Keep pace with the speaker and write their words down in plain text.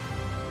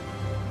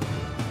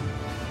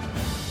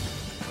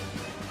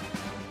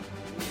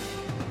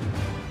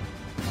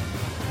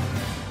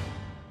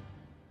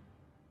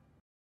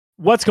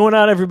What's going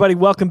on, everybody?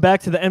 Welcome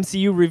back to the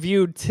MCU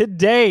Reviewed.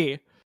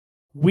 Today,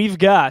 we've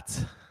got...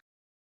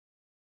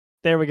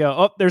 There we go.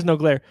 Oh, there's no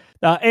glare.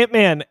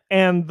 Ant-Man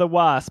and the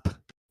Wasp.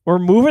 We're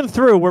moving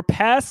through. We're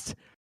past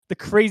the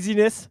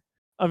craziness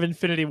of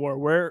Infinity War.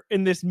 We're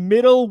in this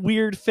middle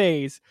weird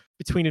phase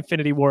between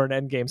Infinity War and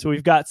Endgame. So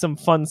we've got some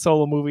fun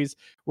solo movies.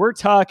 We're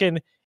talking,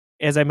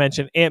 as I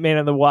mentioned, Ant-Man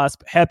and the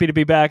Wasp. Happy to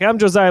be back. I'm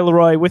Josiah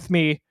Leroy. With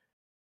me,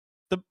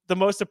 the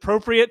most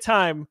appropriate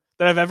time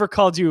that I've ever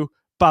called you,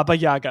 Baba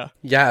Yaga.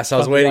 Yes, I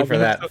was waiting for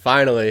that.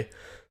 Finally.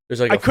 There's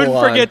like a I couldn't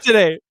forget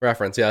today.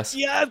 Reference, yes.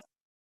 Yes.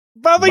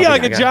 Baba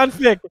Yaga, John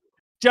Fick.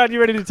 John,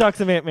 you ready to talk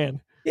some Ant-Man?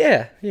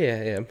 Yeah, I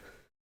am.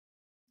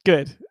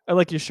 Good. I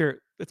like your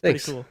shirt. That's pretty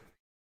cool.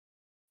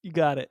 You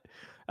got it.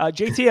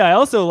 JT, I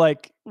also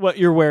like what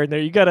you're wearing there.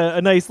 You got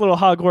a nice little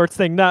Hogwarts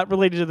thing, not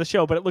related to the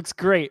show, but it looks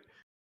great.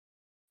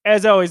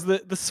 As always,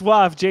 the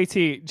suave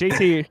JT.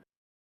 JT,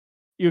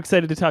 you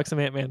excited to talk some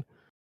Ant-Man?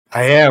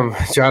 I am,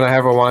 John. I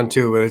have a wand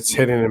too, but it's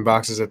hidden in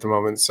boxes at the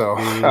moment. So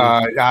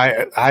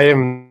I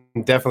am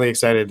definitely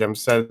excited. I'm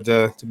excited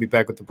to be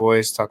back with the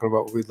boys, talking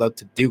about what we'd love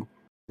to do.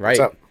 Right.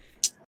 What's up?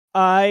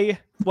 I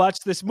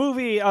watched this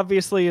movie,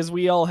 obviously, as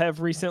we all have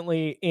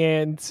recently,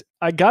 and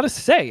I gotta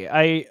say,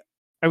 I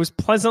was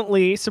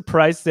pleasantly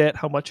surprised at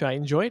how much I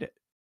enjoyed it.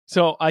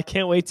 So I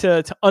can't wait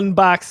to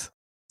unbox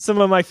some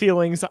of my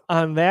feelings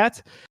on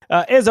that.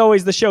 As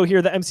always, the show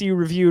here, the MCU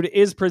Reviewed,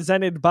 is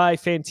presented by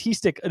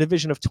Fantastic, a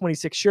division of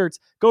 26 Shirts.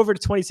 Go over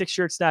to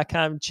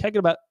 26shirts.com.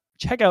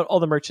 Check out all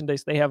the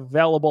merchandise they have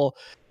available.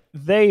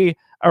 They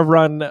are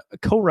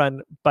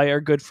co-run by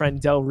our good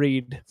friend Del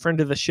Reed, friend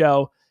of the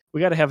show.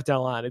 We got to have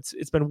Del on.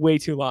 It's been way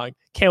too long.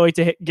 Can't wait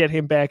to get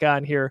him back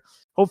on here.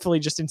 Hopefully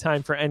just in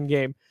time for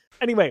Endgame.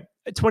 Anyway,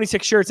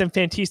 26 Shirts and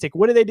Fantastic.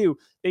 What do?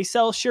 They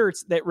sell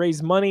shirts that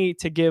raise money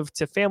to give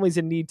to families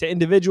in need, to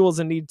individuals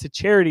in need, to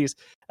charities.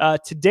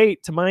 To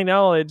date, to my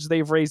knowledge,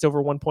 they've raised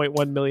over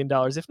 $1.1 million,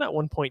 if not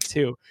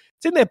 1.2.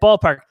 It's in that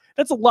ballpark.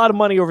 That's a lot of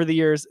money over the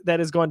years that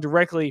has gone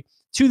directly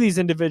to these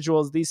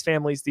individuals, these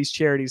families, these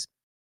charities.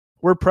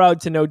 We're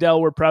proud to know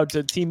Dell. We're proud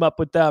to team up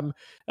with them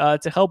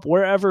to help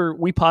wherever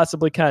we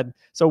possibly can.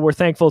 So we're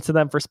thankful to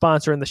them for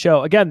sponsoring the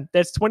show. Again,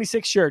 that's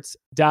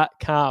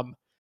 26shirts.com.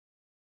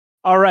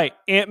 All right,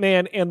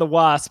 Ant-Man and the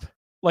Wasp.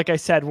 Like I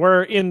said,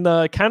 we're in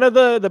the kind of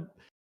the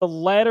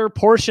latter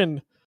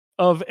portion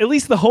of at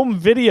least the home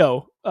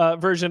video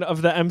version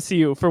of the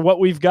MCU for what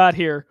we've got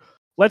here.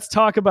 Let's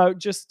talk about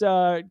just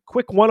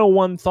quick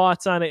 101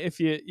 thoughts on it if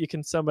you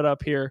can sum it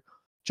up here.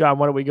 John,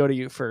 why don't we go to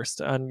you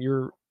first on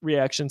your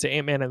reaction to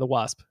Ant-Man and the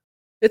Wasp?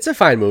 It's a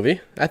fine movie.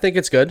 I think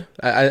it's good.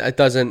 It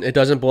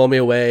doesn't blow me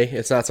away.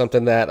 It's not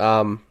something that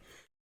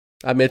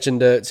I mentioned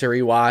to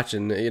rewatch,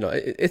 and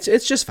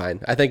it's just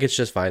fine. I think it's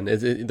just fine.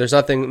 There's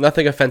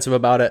nothing offensive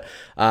about it.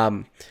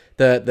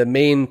 The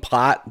main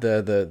plot,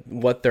 the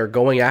what they're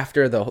going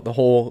after, the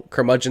whole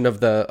curmudgeon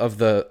of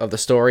the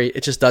story,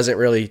 it just doesn't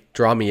really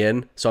draw me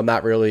in. So I'm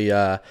not really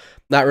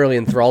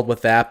enthralled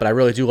with that. But I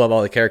really do love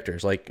all the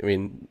characters.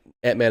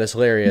 Ant-Man is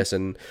hilarious,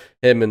 and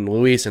him and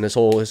Luis and his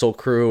whole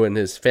crew and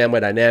his family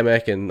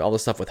dynamic and all the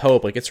stuff with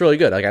Hope. It's really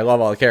good. I love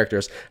all the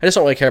characters. I just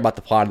don't really care about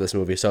the plot of this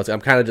movie. So I'm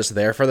kind of just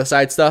there for the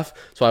side stuff.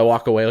 So I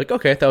walk away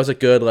okay, that was a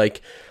good,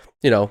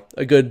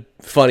 a good,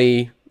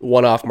 funny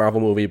one-off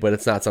Marvel movie, but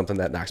it's not something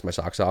that knocks my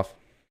socks off.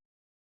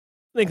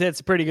 I think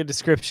that's a pretty good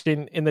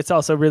description, and it's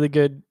also really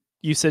good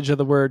usage of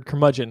the word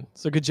curmudgeon.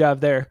 So good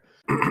job there.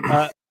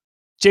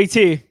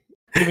 JT,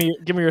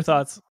 give me your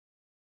thoughts.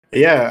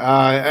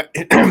 Yeah,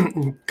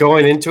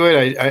 going into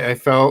it, I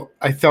felt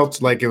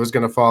like it was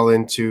going to fall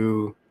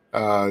into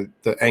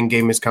the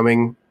Endgame is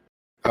coming,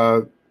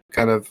 kind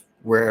of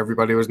where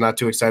everybody was not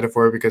too excited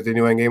for it because they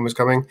knew Endgame was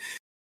coming.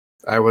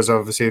 I was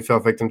obviously fell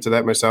victim to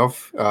that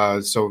myself.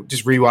 So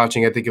just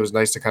rewatching, I think it was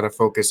nice to kind of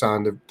focus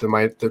on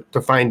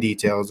the fine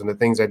details and the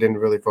things I didn't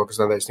really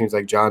focus on. That seems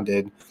like John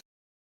did.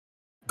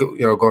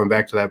 Going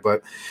back to that,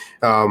 but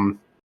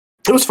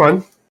it was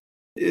fun.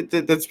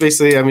 That's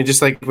basically,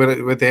 just like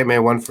with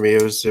Ant-Man 1 for me,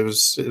 it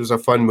was a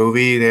fun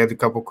movie. They had a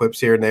couple clips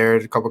here and there,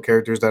 a couple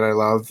characters that I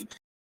love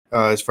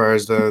as far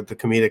as the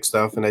comedic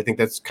stuff, and I think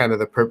that's kind of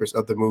the purpose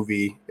of the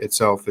movie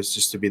itself, is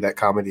just to be that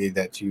comedy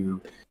that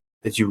you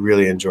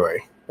really enjoy.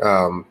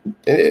 I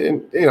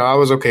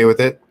was okay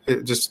with it.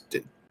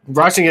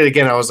 Watching it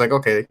again, I was like,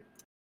 okay,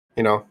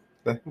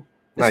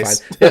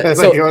 nice. Yeah,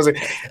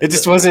 it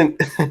just wasn't.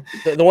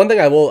 The one thing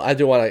I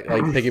do want to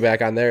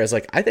piggyback on there is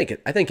I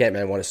think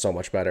Ant-Man 1 is so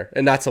much better,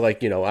 and not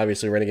to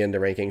obviously running into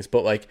rankings,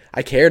 but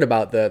I cared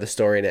about the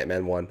story in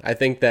Ant-Man 1. I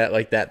think that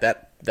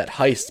that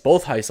heist,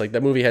 both heists,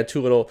 that movie had two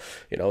little,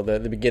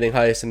 the beginning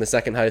heist and the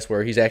second heist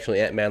where he's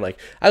actually Ant-Man.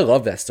 I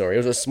love that story. It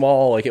was a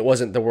small, it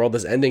wasn't the world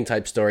is ending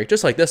type story,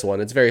 just like this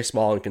one. It's very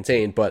small and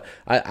contained, but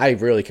I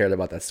really cared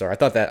about that story.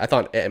 I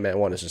thought Ant-Man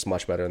 1 is just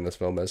much better than this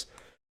film is.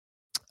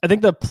 I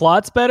think the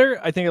plot's better.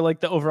 I think I like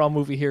the overall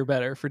movie here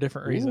better for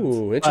different reasons.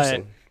 Ooh,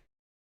 interesting.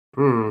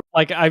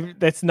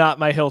 That's not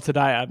my hill to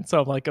die on, so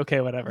I'm like,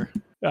 okay, whatever.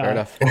 Fair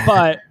enough.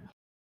 But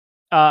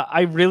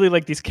I really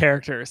like these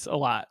characters a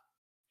lot.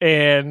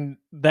 and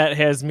that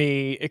has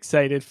me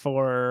excited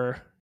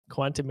for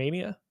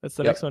Quantumania. That's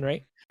the next one,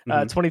 right?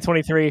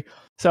 2023.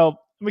 So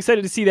I'm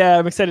excited to see that.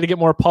 I'm excited to get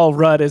more Paul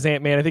Rudd as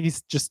Ant-Man. I think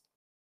he's just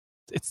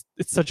it's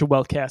such a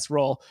well cast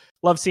role.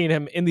 Love seeing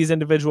him in these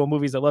individual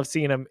movies. I love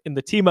seeing him in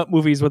the team up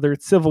movies, whether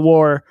it's Civil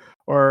War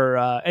or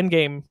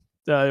Endgame,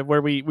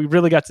 where we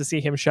really got to see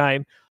him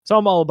shine. So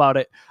I'm all about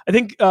it. I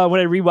think when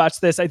I rewatch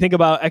this, I think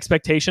about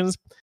expectations,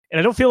 and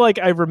I don't feel like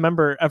I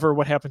remember ever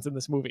what happens in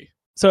this movie.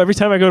 So every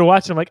time I go to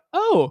watch it, I'm like,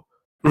 oh,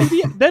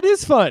 maybe that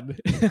is fun.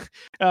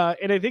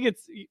 And I think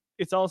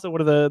it's also one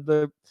of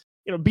the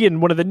being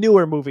one of the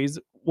newer movies,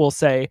 we'll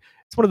say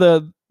it's one of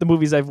the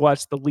movies I've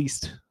watched the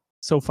least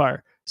so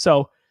far.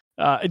 So,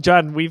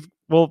 John,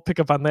 we'll pick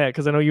up on that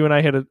because I know you and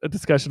I had a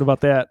discussion about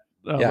that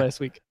last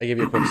week. I gave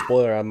you a quick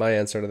spoiler on my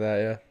answer to that.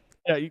 Yeah.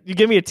 Yeah, you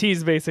give me a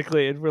tease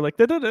basically, and we're like,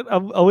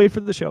 I'll wait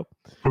for the show.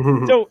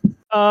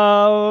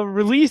 So,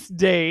 release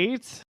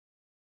date,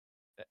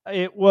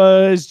 it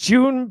was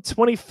June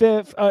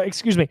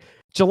 25th.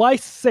 July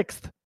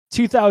 6th,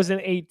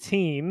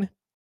 2018.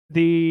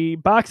 The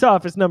box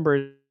office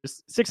number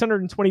is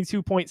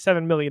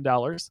 $622.7 million.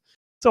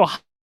 So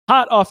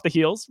hot off the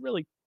heels,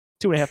 really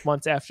 2.5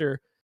 months after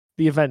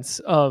the events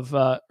of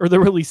or the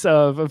release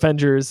of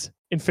Avengers: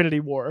 Infinity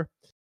War.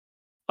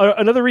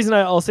 Another reason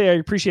I'll say I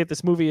appreciate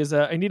this movie is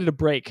I needed a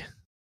break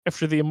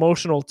after the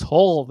emotional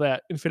toll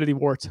that Infinity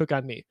War took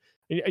on me.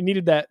 I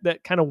needed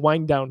that kind of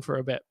wind down for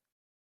a bit.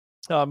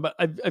 But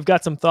I've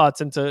got some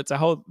thoughts into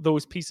how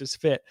those pieces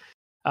fit.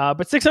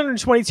 But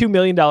 $622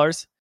 million,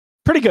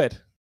 pretty good,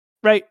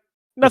 right?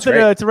 Nothing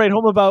to write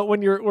home about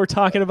when we're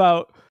talking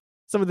about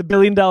some of the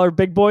billion-dollar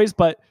big boys,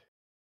 but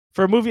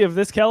for a movie of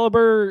this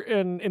caliber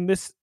and in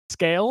this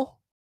scale,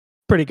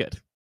 pretty good,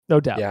 no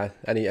doubt. Yeah,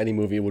 any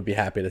movie would be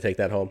happy to take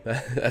that home.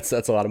 That's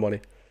a lot of money.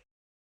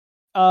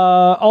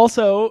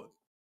 Also,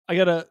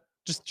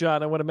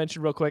 John, I want to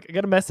mention real quick. I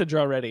got a message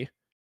already.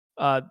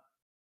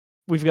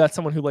 We've got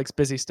someone who likes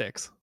Busy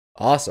Sticks.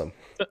 Awesome.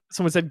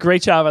 Someone said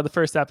great job on the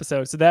first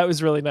episode, so that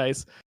was really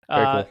nice.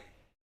 Very cool.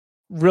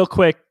 Real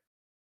quick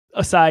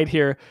aside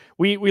here,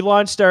 we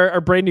launched our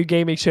brand new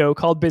gaming show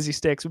called Busy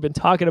Sticks. We've been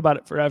talking about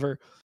it forever.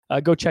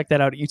 Go check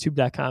that out at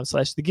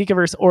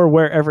youtube.com/thegeekiverse or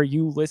wherever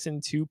you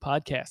listen to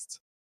podcasts.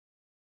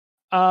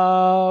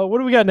 What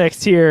do we got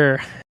next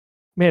here?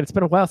 Man, it's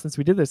been a while since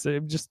we did this.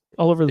 I'm just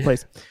all over the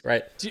place.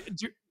 Right. Do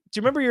you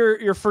remember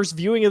your first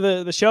viewing of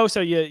the show? So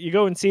you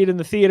go and see it in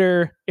the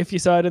theater, if you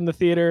saw it in the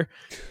theater.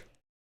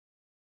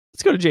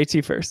 Let's go to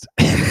JT first.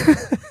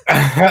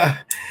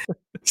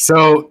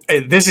 So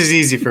this is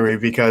easy for me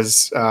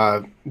because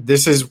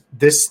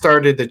this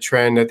started the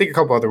trend. I think a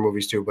couple other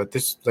movies too, but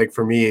this, like,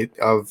 for me,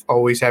 of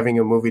always having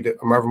a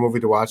Marvel movie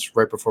to watch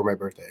right before my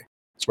birthday.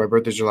 So my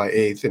birthday's July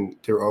 8th, and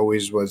there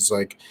always was,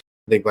 like,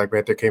 I think Black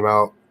Panther came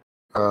out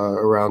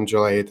around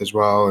July 8th as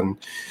well, and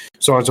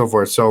so on and so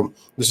forth. So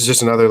this is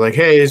just another, like,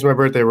 hey, it's my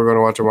birthday, we're going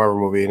to watch a Marvel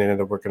movie, and it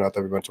ended up working out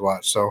that we went to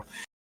watch. So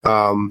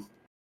I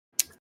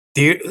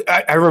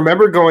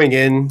remember going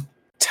in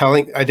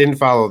I didn't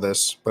follow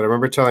this, but I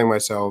remember telling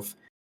myself,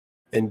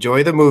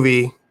 enjoy the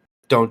movie,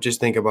 don't just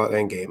think about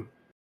Endgame.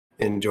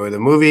 Enjoy the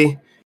movie,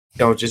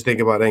 don't just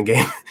think about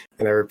Endgame.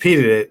 And I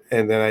repeated it,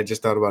 and then I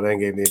just thought about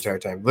Endgame the entire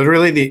time.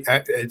 Literally,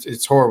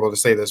 it's horrible to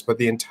say this, but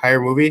the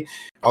entire movie,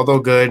 although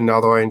good and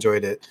although I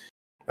enjoyed it,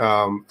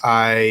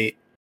 I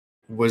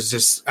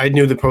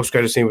knew the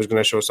post-credit scene was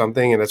going to show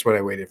something, and that's what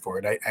I waited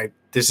for.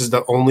 This is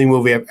the only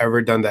movie I've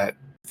ever done that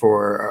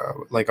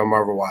for, like a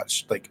Marvel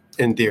watch, like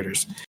in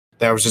theaters.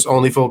 That was just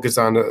only focused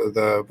on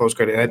the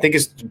post-credit. And I think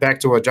it's back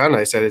to what John and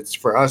I said. It's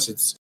for us,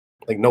 it's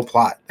like no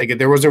plot. Like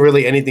there wasn't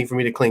really anything for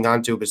me to cling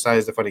on to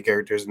besides the funny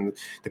characters and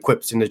the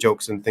quips and the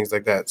jokes and things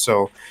like that.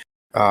 So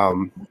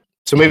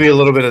maybe a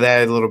little bit of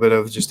that, a little bit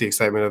of just the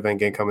excitement of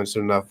Endgame coming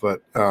soon enough.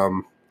 But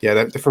yeah,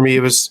 that for me,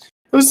 it was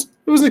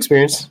an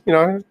experience. You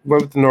know, I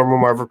went with the normal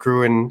Marvel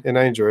crew and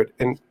I enjoyed it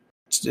and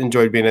just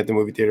enjoyed being at the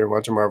movie theater and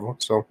watching Marvel.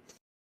 So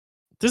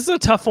this is a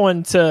tough one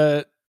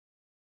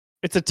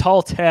it's a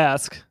tall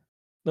task,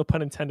 no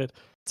pun intended,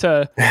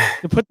 to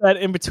put that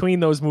in between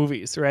those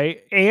movies,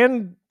 right?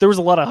 And there was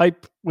a lot of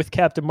hype with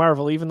Captain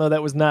Marvel, even though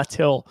that was not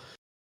till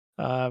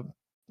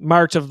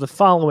March of the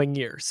following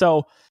year.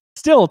 So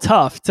still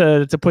tough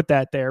to put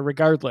that there,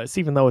 regardless,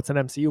 even though it's an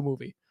MCU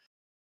movie.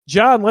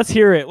 John, let's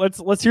hear it.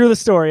 Let's hear the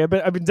story.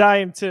 I've been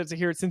dying to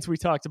hear it since we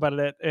talked about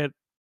it at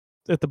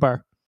the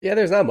bar. Yeah,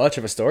 there's not much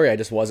of a story. I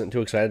just wasn't too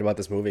excited about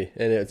this movie.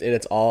 And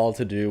it's all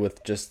to do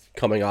with just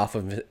coming off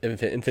of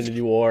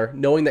Infinity War,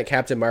 knowing that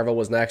Captain Marvel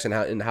was next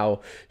and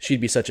how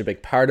she'd be such a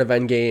big part of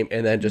Endgame,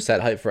 and then just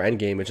that hype for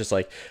Endgame. It's just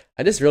like,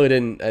 I just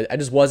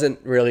wasn't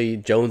really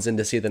jonesing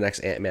to see the next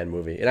Ant-Man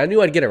movie. And I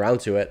knew I'd get around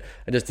to it.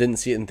 I just didn't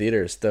see it in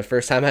theaters. The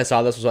first time I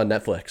saw this was on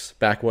Netflix,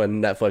 back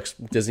when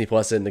Disney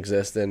Plus didn't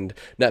exist and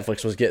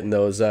Netflix was getting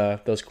those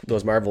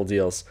Marvel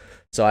deals.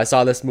 So I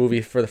saw this movie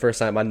for the first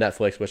time on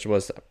Netflix, which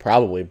was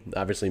probably,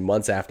 obviously,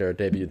 months after it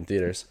debuted in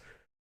theaters.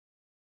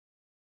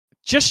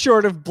 Just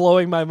short of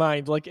blowing my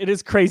mind. Like, it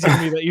is crazy to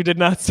me that you did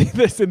not see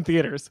this in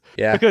theaters.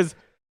 Yeah. Because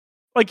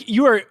like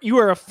you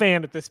are a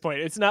fan at this point.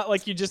 It's not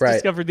like you just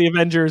discovered the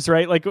Avengers,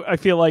 right? Like I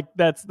feel like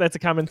that's a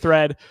common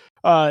thread.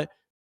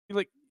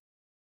 Like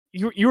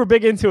you were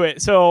big into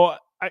it, so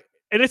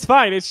and it's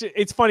fine.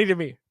 It's funny to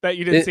me that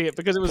you didn't see it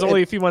because it was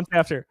only a few months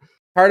after.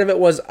 Part of it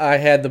was I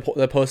had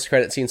the post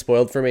credit scene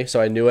spoiled for me, so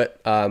I knew it.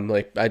 So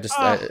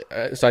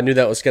I knew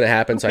that was going to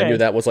happen. Okay. So I knew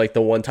that was like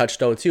the one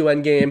touchstone to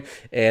Endgame,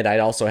 and I'd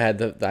also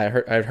had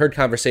I've heard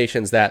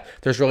conversations that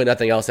there's really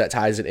nothing else that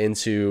ties it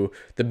into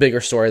the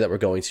bigger story that we're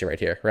going to right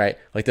here, right?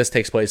 Like this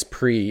takes place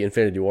pre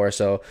Infinity War,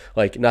 so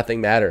like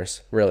nothing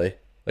matters really.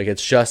 Like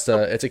it's just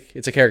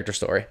it's a character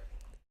story.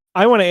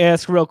 I want to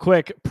ask real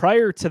quick,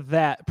 prior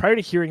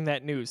to hearing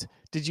that news,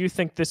 did you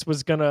think this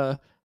was gonna?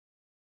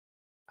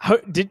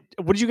 What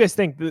did you guys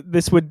think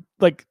this would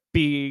like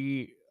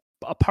be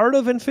a part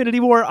of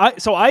Infinity War?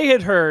 I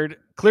had heard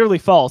clearly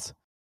false.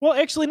 Well,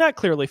 actually, not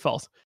clearly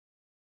false.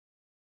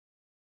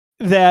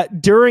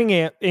 That during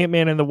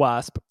Ant-Man and the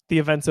Wasp, the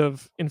events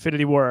of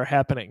Infinity War are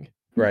happening.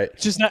 Right.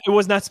 It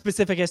was not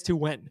specific as to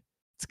when.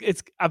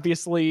 It's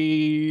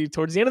obviously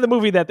towards the end of the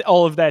movie that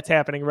all of that's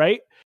happening, right?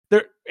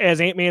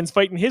 As Ant-Man's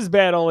fighting his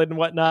battle and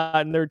whatnot,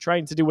 and they're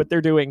trying to do what they're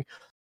doing.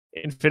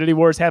 Infinity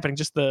War is happening.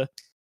 Just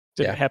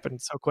didn't happen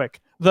so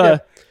quick.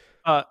 This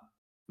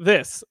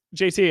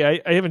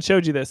JT, I haven't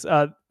showed you this.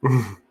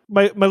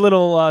 My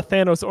little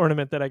Thanos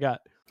ornament that I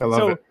got. I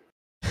love it.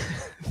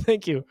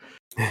 Thank you.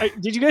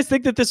 Did you guys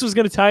think that this was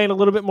going to tie in a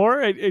little bit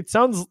more? It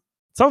sounds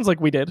like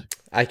we did.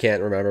 I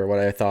can't remember what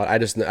I thought. I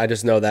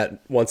just know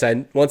that once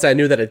I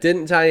knew that it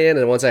didn't tie in,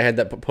 and once I had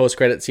that post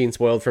credit scene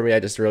spoiled for me, I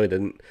just really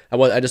didn't.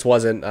 I just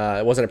wasn't.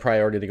 It wasn't a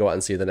priority to go out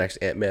and see the next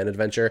Ant-Man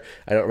adventure.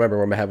 I don't remember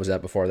where my head was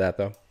at before that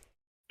though.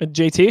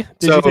 JT,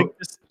 did you think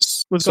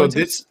this was going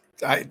to?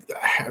 I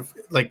have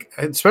like,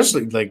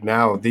 especially like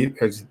now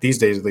these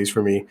days, at least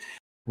for me,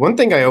 one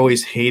thing I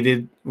always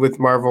hated with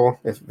Marvel,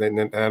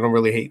 and I don't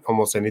really hate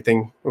almost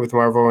anything with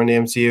Marvel in the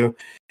MCU,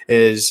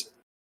 is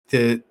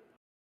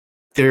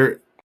their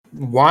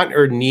want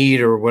or need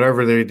or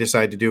whatever they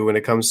decide to do when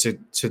it comes to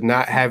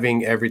not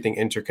having everything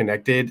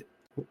interconnected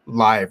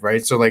live,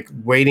 right? So like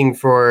waiting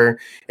for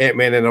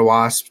Ant-Man and the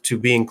Wasp to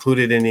be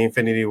included in the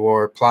Infinity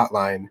War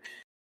plotline,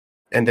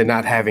 and then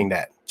not having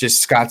that.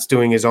 Just Scott's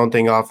doing his own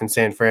thing off in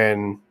San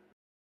Fran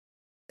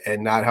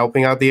and not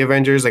helping out the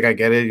Avengers. Like I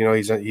get it,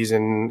 he's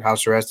in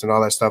house arrest and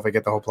all that stuff. I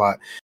get the whole plot,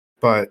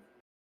 but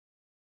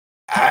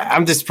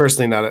I'm just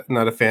personally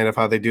not a fan of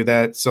how they do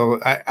that.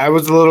 So I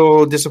was a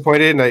little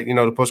disappointed. And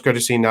the post-credit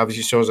scene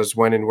obviously shows us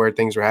when and where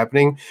things were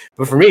happening.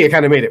 But for me, it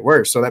kind of made it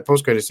worse. So that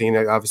post-credit scene,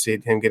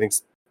 obviously him getting,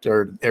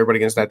 or everybody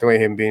gets that way,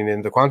 him being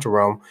in the quantum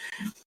realm,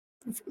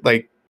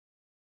 like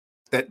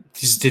that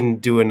just didn't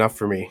do enough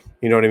for me.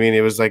 You know what I mean?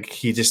 It was like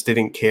he just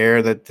didn't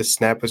care that the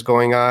snap was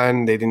going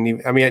on. They didn't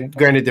even, I mean,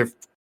 granted they're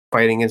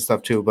fighting and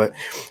stuff too, but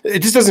it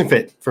just doesn't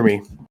fit for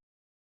me.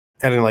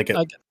 I didn't like it.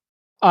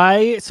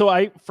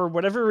 I for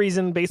whatever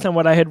reason, based on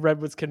what I had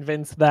read, was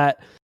convinced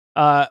that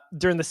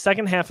during the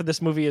second half of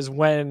this movie is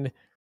when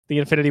the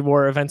Infinity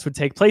War events would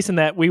take place, and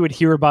that we would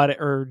hear about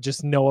it or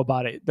just know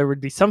about it. There would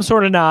be some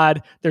sort of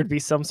nod. There'd be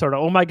some sort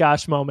of, oh my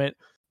gosh moment,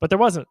 but there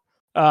wasn't.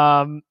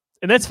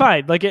 And that's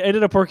fine. Like it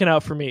ended up working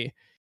out for me.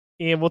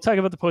 And we'll talk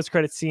about the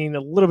post-credit scene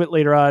a little bit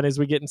later on as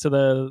we get into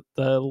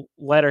the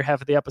latter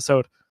half of the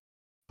episode.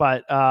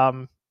 But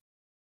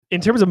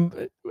in terms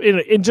of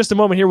in just a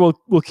moment here,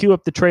 we'll cue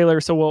up the trailer,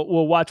 so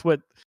we'll watch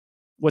what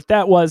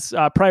that was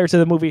prior to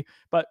the movie.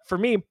 But for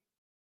me,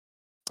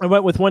 I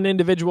went with one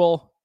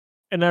individual,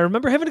 and I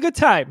remember having a good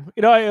time.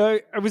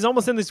 I was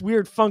almost in this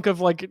weird funk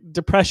of like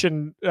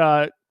depression.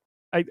 I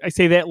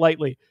say that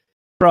lightly.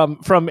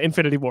 From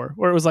Infinity War,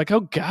 where it was like,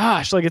 oh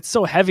gosh, like it's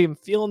so heavy. I'm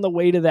feeling the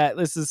weight of that.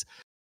 This is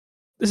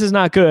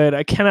not good.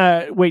 I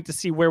cannot wait to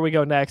see where we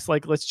go next.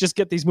 Like, let's just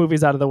get these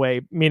movies out of the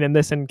way, meaning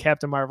this and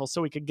Captain Marvel,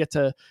 so we could get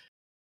to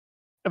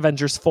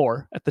Avengers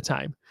 4 at the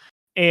time.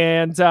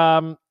 And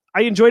I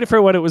enjoyed it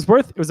for what it was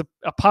worth. It was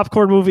a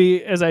popcorn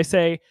movie, as I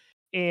say.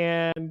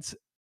 And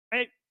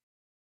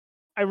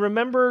I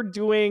remember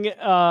doing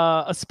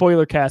a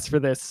spoiler cast for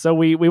this. So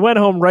we went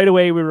home right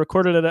away. We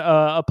recorded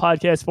a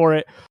podcast for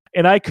it.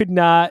 And I could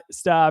not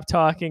stop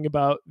talking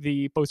about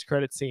the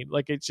post-credit scene.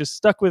 Like, it just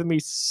stuck with me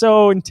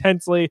so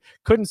intensely.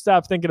 Couldn't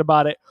stop thinking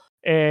about it.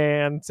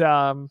 And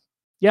I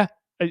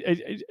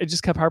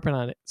just kept harping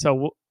on it.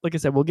 So, like I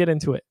said, we'll get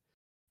into it.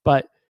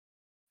 But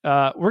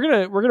we're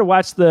gonna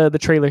watch the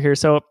trailer here.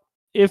 So,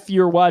 if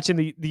you're watching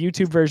the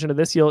YouTube version of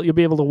this, you'll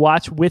be able to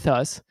watch with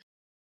us.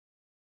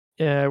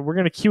 We're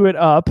gonna cue it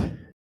up.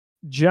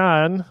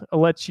 John,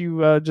 I'll let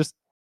you just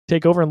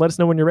take over and let us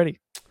know when you're ready.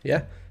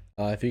 Yeah.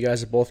 If you guys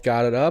have both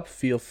got it up,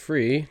 feel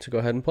free to go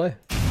ahead and play.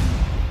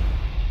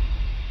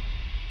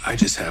 I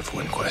just have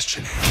one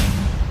question.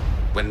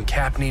 When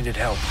Cap needed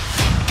help,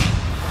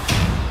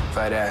 if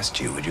I'd asked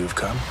you, would you have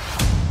come?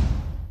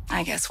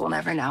 I guess we'll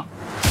never know.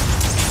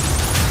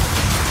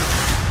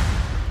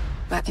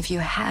 But if you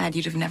had,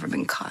 you'd have never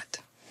been caught.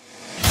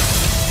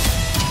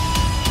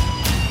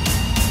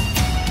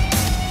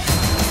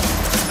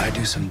 I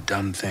do some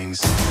dumb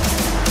things,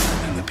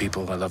 and And the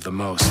people I love the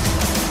most,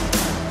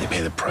 they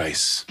pay the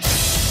price.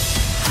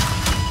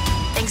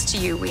 Thanks to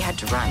you, we had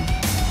to run.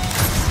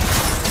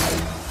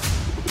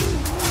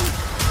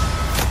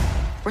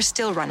 We're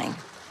still running.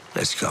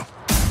 Let's go.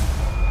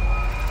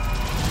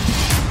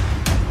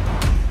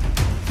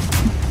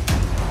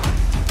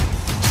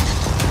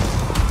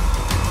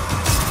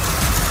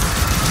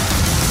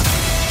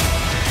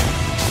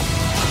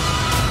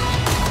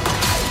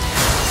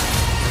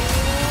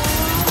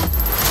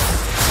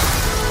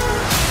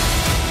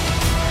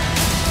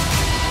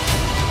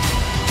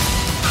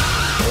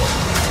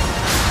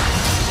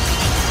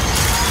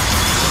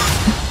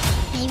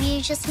 Maybe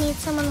you just need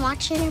someone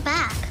watching your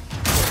back.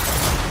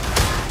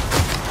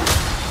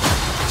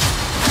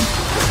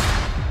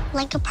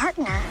 Like a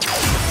partner.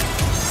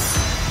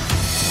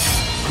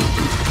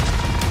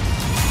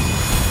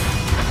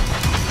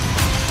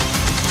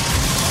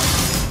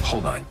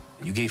 Hold on.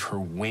 You gave her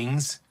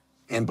wings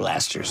And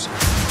blasters.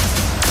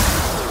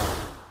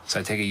 So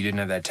I take it you didn't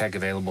have that tech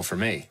available for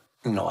me.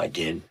 No, I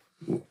did.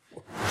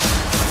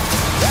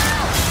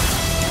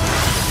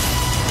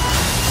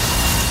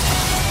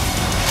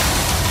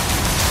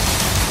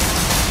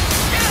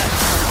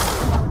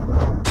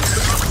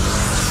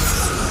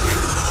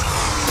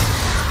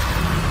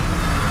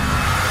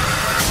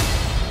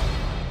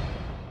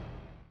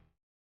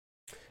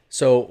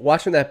 So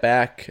watching that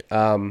back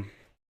kind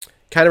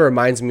of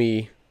reminds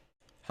me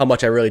how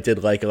much I really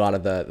did like a lot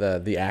of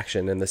the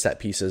action and the set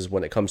pieces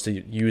when it comes to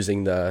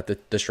using the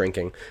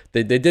shrinking.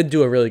 They did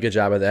do a really good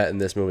job of that in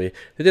this movie.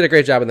 They did a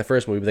great job in the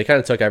first movie, but they kind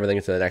of took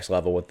everything to the next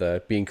level with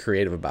the being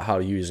creative about how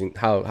to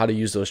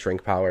use those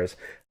shrink powers.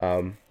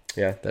 A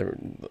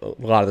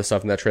lot of the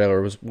stuff in that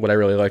trailer was what I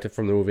really liked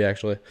from the movie,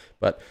 actually.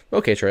 But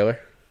okay, trailer.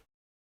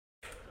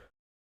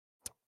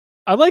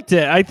 I liked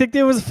it. I think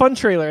it was a fun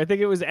trailer. I think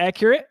it was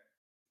accurate.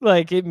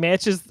 Like, it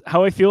matches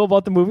how I feel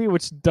about the movie,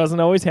 which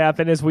doesn't always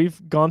happen as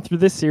we've gone through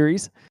this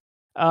series.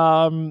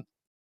 And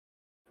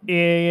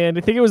I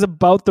think it was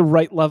about the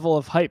right level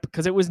of hype,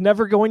 because it was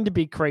never going to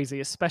be crazy,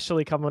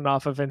 especially coming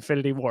off of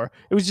Infinity War.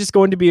 It was just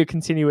going to be a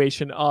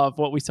continuation of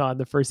what we saw in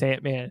the first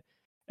Ant-Man.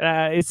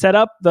 It set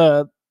up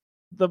the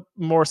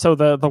more so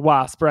the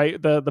Wasp,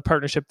 right? The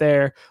partnership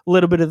there, a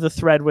little bit of the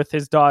thread with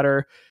his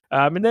daughter,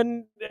 and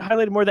then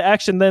highlighted more the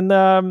action than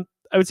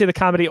I would say the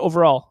comedy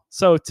overall.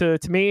 So to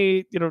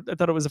me, I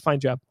thought it was a fine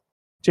job.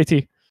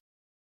 JT.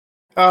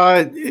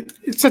 I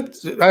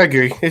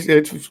agree.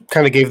 It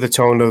kind of gave the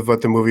tone of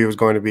what the movie was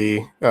going to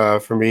be.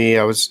 For me,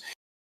 I was,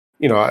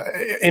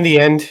 in the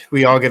end,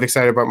 we all get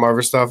excited about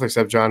Marvel stuff,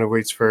 except John, who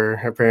waits for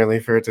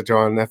it to go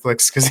on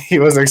Netflix because he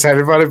wasn't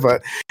excited about it.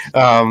 But,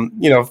 I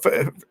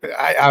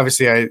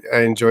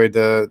enjoyed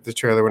the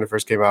trailer when it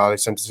first came out. I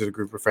sent it to the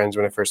group of friends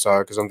when I first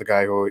saw it, because I'm the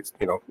guy who always,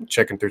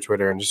 checking through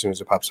Twitter, and as soon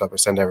as it pops up, I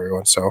send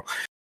everyone. So,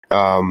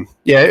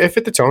 it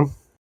fit the tone.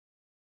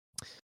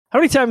 How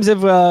many times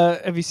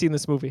have you seen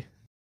this movie,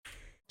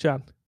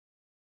 John?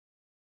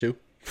 2.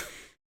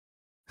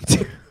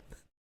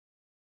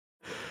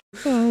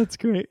 Oh, that's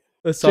great.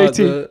 I saw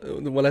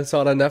it when I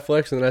saw it on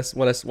Netflix, and then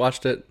when I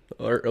watched it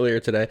earlier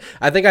today.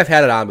 I think I've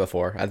had it on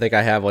before. I think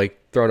I have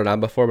thrown it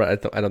on before,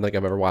 but I don't think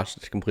I've ever watched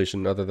it to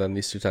completion other than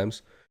these 2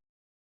 times.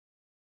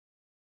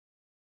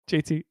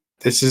 JT.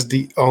 This is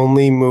the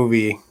only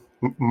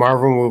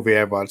Marvel movie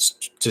I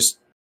watched just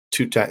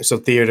 2 times, so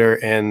theater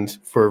and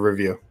for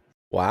review.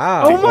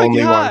 Wow! Oh my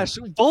gosh,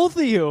 both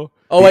of you!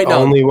 Oh wait, no,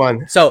 only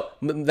one. So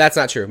that's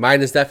not true.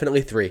 Mine is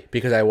definitely 3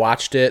 because I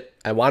watched it.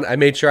 I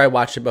made sure I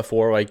watched it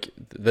before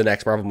the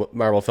next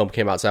Marvel film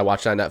came out, so I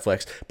watched it on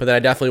Netflix. But then I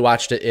definitely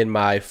watched it in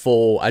I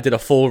did a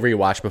full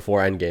rewatch before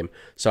Endgame,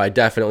 so I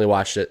definitely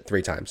watched it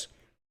 3 times.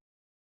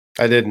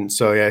 I didn't,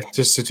 so yeah,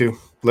 just the 2.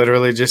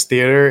 Literally just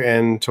theater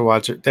and to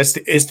watch it.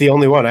 It's the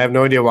only one. I have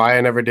no idea why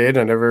I never did.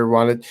 I never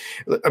wanted.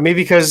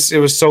 Maybe because it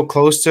was so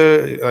close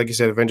to, like you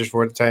said, Avengers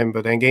 4 at the time,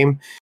 but Endgame.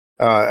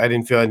 I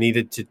didn't feel I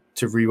needed to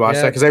rewatch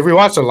that, because I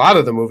rewatched a lot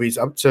of the movies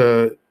up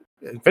to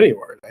Infinity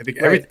War. I think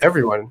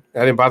everyone. I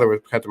didn't bother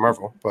with Captain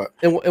Marvel, but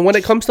and when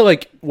it comes to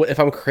if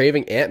I'm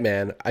craving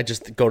Ant-Man, I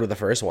just go to the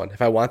first one.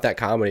 If I want that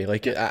comedy,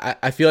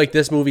 I feel like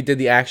this movie did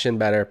the action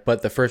better,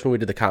 but the first movie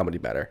did the comedy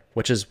better,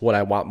 which is what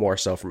I want more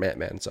so from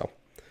Ant-Man. So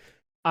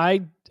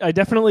I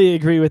definitely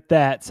agree with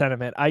that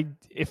sentiment.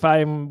 If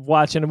I'm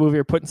watching a movie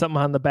or putting something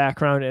on the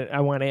background and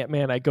I want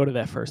Ant-Man, I go to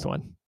that first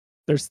one.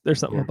 There's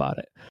something about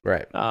it,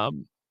 right?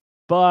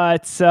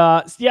 But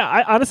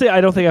I honestly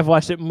don't think I've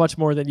watched it much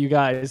more than you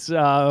guys.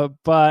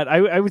 But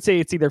I would say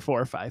it's either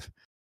 4 or 5.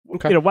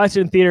 Okay. Watch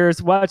it in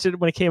theaters, watch it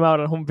when it came out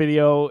on home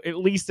video at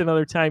least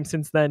another time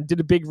since then. Did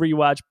a big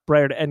rewatch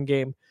prior to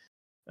Endgame,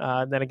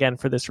 and then again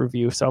for this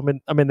review. So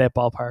I'm in that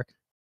ballpark.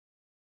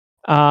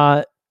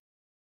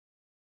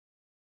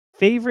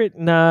 Favorite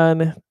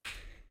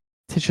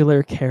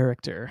non-titular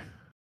character.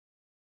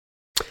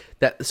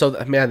 That's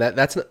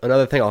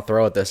another thing I'll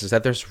throw at this, is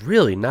that there's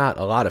really not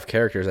a lot of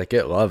characters that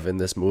get love in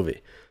this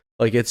movie.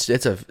 It's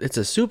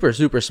a super,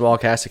 super small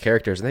cast of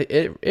characters, and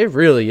it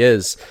really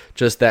is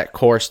just that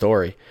core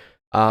story.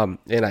 And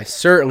I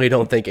certainly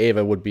don't think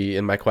Ava would be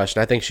in my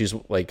question. I think she's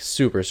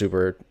super,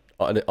 super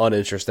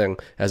uninteresting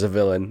as a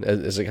villain.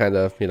 As a kind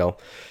of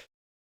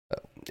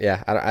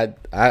yeah.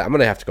 I'm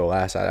gonna have to go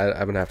last.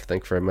 I'm gonna have to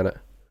think for a minute. I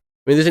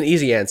mean, there's an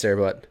easy answer,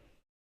 but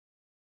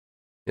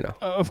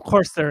Of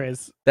course there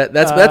is.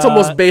 That's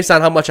almost based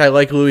on how much I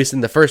like Luis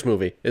in the first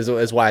movie.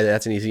 Is why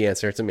that's an easy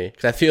answer to me,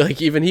 because I feel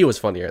like even he was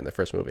funnier in the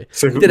first movie.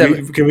 So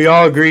can we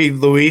all agree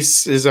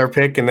Luis is our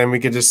pick, and then we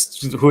can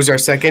just who's our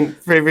second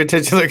favorite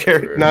titular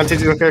character,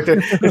 non-titular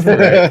character?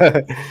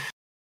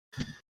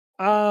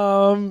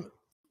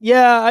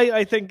 Yeah,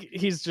 I think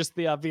he's just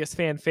the obvious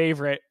fan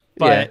favorite,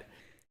 but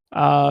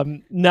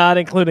not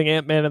including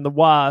Ant-Man and the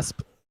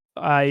Wasp.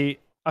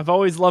 I've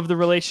always loved the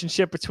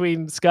relationship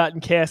between Scott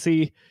and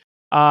Cassie.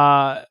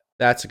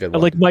 That's a good one.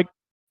 I like Mike.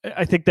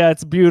 I think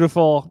that's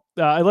beautiful.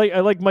 I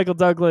like Michael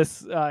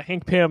Douglas,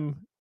 Hank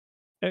Pym.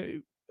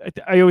 I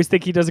always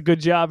think he does a good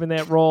job in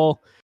that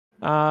role.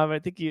 I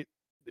think you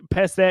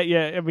past that,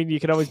 yeah. I mean, you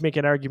can always make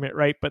an argument,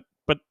 right? But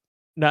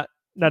not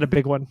a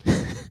big one.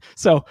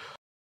 So,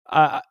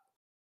 I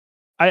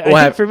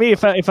think for me,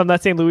 if I'm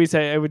not saying Luis,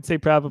 I would say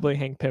probably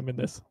Hank Pym in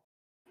this,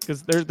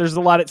 because there's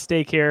a lot at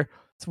stake here.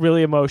 It's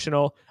really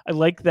emotional. I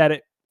like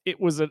that it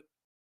was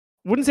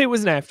wouldn't say it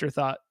was an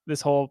afterthought,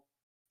 this whole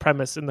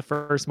premise in the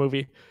first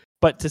movie,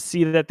 but to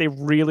see that they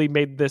really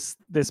made this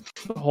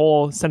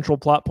whole central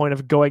plot point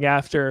of going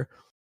after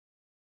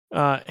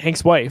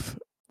Hank's wife,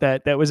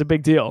 that was a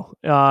big deal.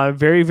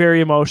 Very,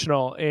 very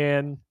emotional.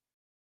 And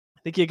I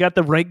think you got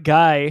the right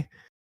guy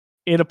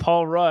in a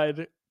Paul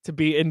Rudd to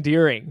be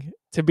endearing,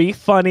 to be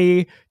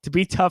funny, to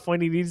be tough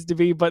when he needs to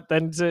be, but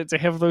then to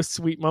have those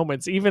sweet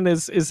moments, even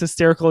as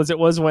hysterical as it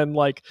was when,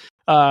 like,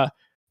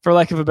 for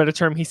lack of a better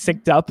term, he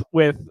synced up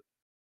with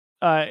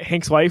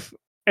Hank's wife,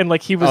 and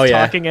like he was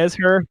talking as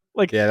her.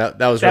 Like, that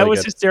was really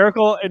good.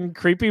 Hysterical and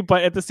creepy,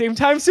 but at the same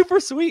time super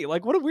sweet.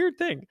 Like, what a weird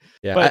thing.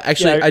 Yeah, but, I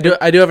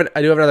do have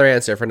another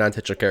answer for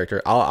non-titular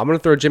character. I'm gonna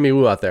throw Jimmy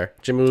Woo out there.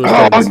 Jimmy Woo.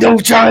 Oh no,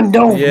 John,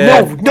 no. I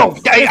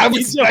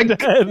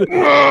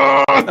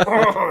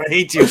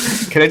hate you.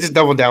 Can I just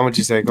double down what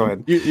you say? Go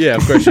ahead. Yeah,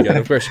 of course you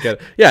can.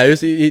 Yeah, I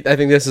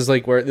think this is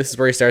where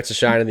he starts to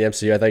shine in the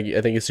MCU. I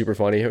think it's super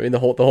funny. I mean, the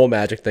whole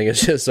magic thing is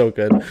just so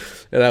good,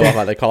 and I love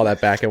how they call that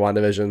back in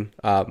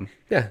WandaVision.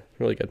 Yeah,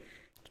 really good.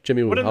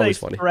 Jimmy Woo, what a always nice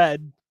funny.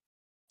 thread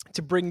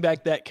to bring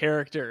back that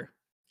character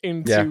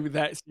into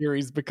that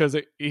series, because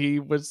he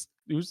was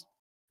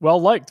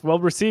well liked, well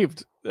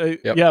received.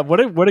 Yeah, what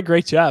a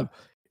great job.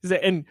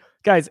 And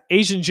guys,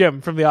 Asian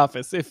Jim from The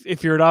Office.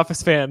 If you're an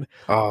Office fan,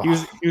 he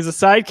was a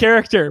side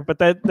character, but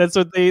that's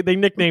what they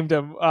nicknamed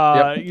him.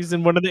 He's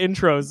in one of the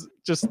intros.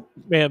 Just,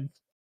 man,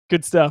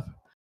 good stuff.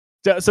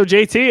 So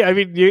JT, I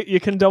mean, you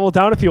can double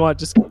down if you want.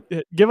 Just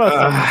give us.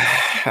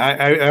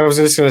 I was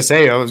just going to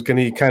say, I was going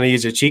to kind of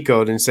use a cheat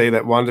code and say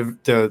that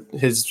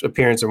his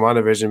appearance in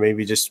WandaVision,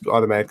 maybe just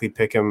automatically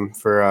pick him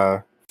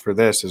for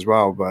this as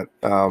well. But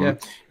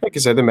like I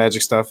said, the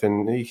magic stuff,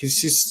 and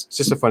he's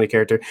just a funny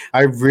character.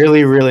 I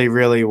really, really,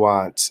 really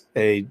want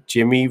a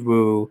Jimmy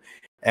Woo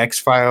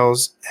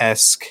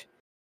X-Files-esque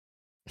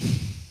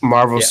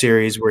Marvel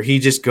series where he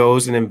just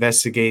goes and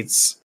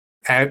investigates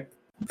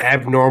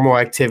abnormal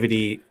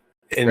activity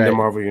in the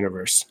Marvel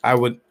universe. I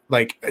would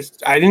I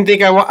didn't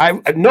think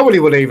nobody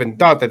would have even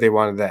thought that they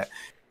wanted that,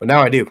 but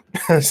now I do.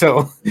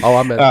 So,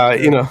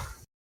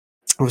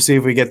 we'll see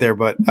if we get there.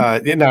 But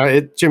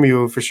Jimmy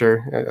Woo for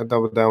sure. I'll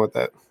double down with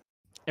that.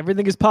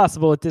 Everything is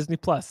possible at Disney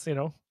Plus.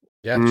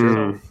 Yeah,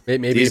 true.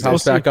 Maybe he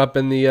pops back up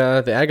in the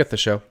Agatha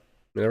show.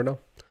 You never know.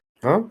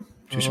 Huh?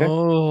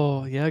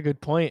 Oh, yeah,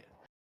 good point.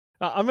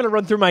 I'm going to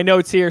run through my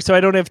notes here, so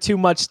I don't have too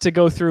much to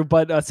go through,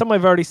 but some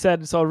I've already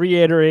said, so I'll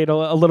reiterate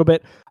a little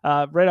bit.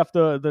 Right off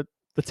the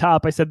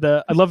top, I said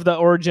I love the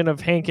origin of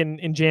Hank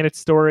and Janet's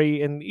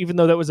story, and even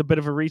though that was a bit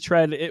of a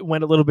retread, it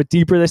went a little bit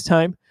deeper this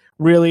time,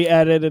 really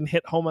added and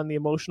hit home on the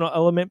emotional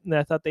element, and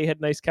I thought they had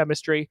nice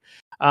chemistry.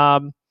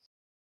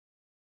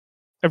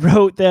 I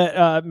wrote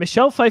that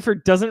Michelle Pfeiffer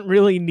doesn't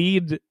really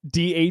need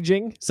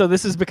de-aging. So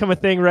this has become a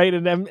thing, right,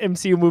 in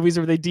MCU movies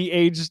where they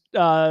de-age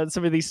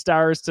some of these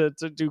stars to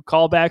do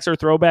callbacks or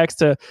throwbacks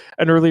to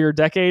an earlier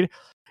decade.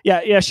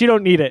 Yeah, she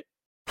don't need it.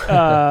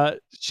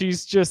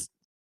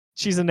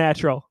 She's a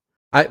natural.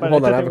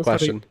 Hold on, I have a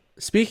question. Funny.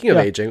 Speaking of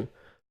aging,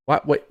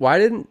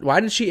 why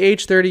did she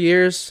age 30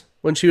 years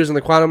when she was in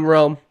the quantum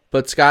realm,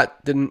 but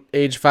Scott didn't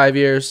age 5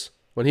 years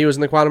when he was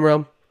in the quantum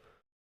realm?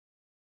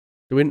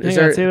 Say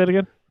that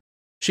again?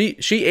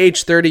 She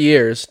aged 30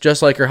 years,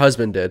 just like her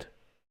husband did,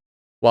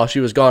 while she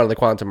was gone in the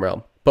quantum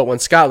realm. But when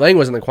Scott Lang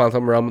was in the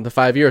quantum realm, the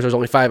 5 years, there was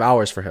only 5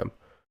 hours for him.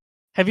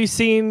 Have you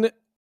seen...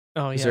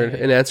 Oh, yeah. Is there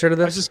an answer to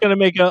this? I was just going to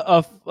make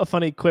a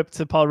funny quip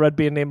to Paul Rudd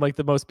being named like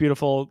the most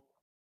beautiful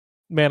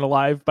man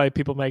alive by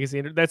People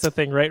magazine. That's a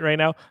thing right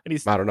now.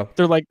 And I don't know.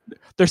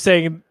 They're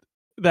saying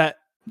that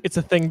it's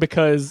a thing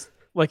because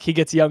like he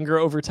gets younger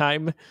over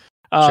time.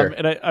 Sure.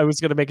 And I was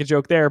going to make a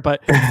joke there,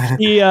 but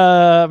he...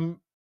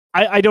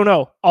 I don't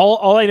know.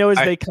 All I know is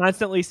they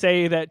constantly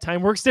say that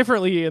time works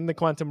differently in the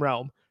quantum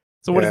realm.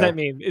 So what does Yeah. that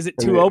mean? Is it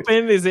I too mean,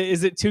 open? Is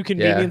it too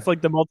convenient,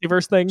 like the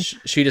multiverse thing?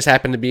 She just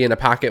happened to be in a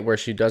pocket where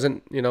she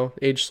doesn't,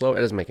 age slow.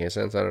 It doesn't make any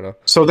sense. I don't know.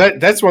 So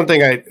that's one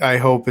thing I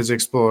hope is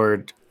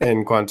explored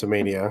in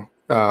Quantumania.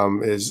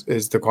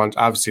 Is the quantum,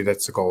 obviously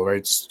that's the goal, right?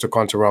 It's the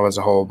quantum realm as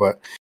a whole,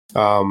 but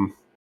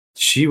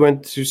she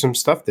went through some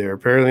stuff there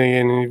apparently,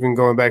 and even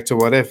going back to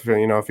What If,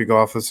 if you go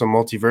off of some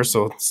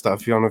multiversal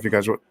stuff, you don't know if you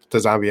guys watched the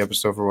zombie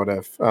episode for What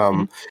If.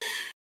 I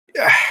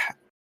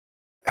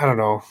don't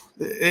know.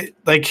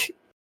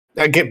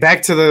 I get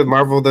back to the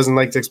Marvel doesn't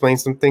like to explain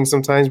some things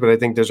sometimes, but I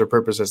think there's a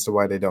purpose as to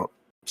why they don't.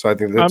 So I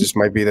think that just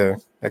might be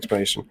the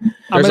explanation.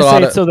 I'm going to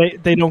say it so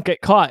they don't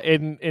get caught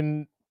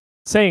in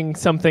saying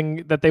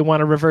something that they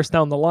want to reverse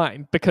down the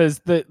line, because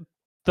the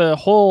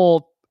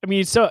whole, I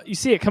mean, you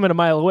see it coming a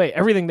mile away.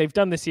 Everything they've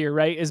done this year,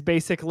 right, is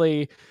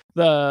basically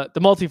the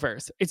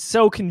multiverse. It's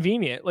so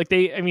convenient. Like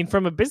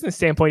from a business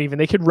standpoint, even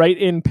they could write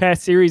in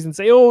past series and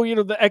say, oh,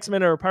 the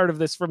X-Men are a part of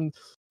this from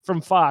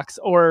Fox,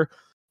 or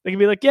they can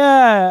be like,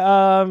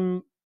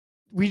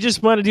 we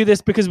just want to do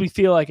this because we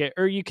feel like it.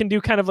 Or you can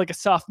do kind of like a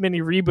soft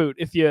mini reboot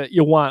if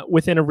you want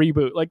within a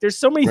reboot. Like there's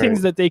so many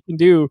things that they can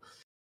do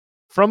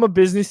from a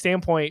business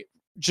standpoint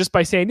just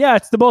by saying, yeah,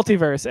 it's the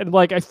multiverse. And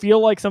like, I feel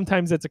like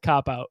sometimes it's a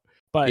cop out,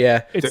 but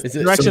yeah, it's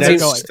the direction they're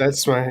going.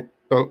 That's my,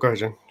 go ahead,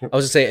 Jen. I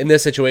was just saying, in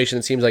this situation,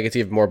 it seems like it's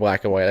even more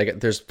black and white.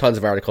 Like, there's tons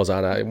of articles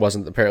on it. It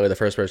wasn't apparently the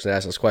first person to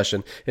ask this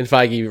question. And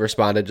Feige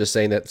responded just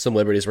saying that some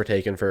liberties were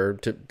taken for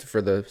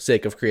the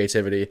sake of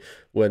creativity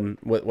when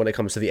it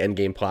comes to the end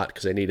game plot,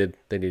 because they needed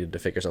to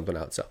figure something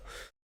out. So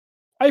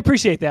I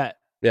appreciate that.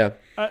 Yeah,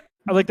 I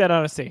like that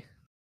honesty.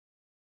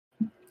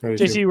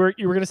 JC, you were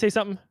going to say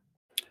something?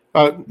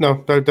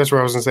 No, that's what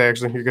I was going to say.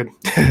 Actually, you're good.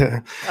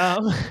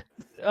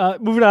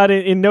 Moving on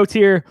in notes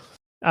here.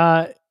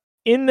 I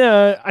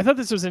thought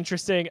this was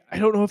interesting. I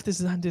don't know if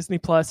this is on Disney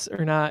Plus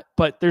or not,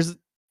 but there's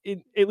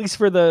at least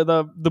for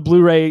the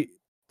Blu-ray,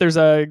 there's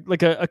a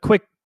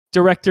quick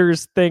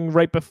director's thing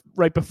right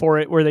before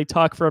it where they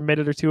talk for a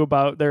minute or two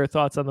about their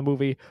thoughts on the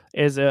movie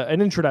as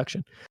an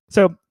introduction.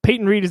 So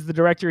Peyton Reed is the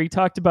director. He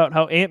talked about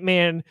how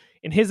Ant-Man,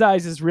 in his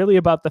eyes, is really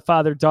about the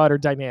father-daughter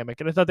dynamic,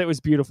 and I thought that was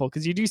beautiful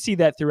because you do see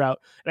that throughout.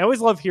 And I always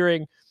love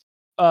hearing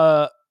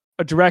a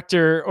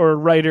director or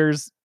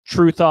writer's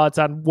true thoughts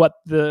on what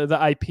the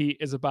IP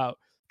is about,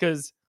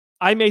 because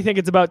I may think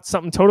it's about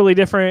something totally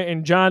different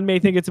and John may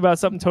think it's about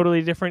something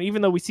totally different,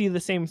 even though we see the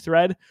same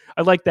thread.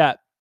 I like that.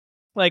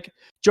 Like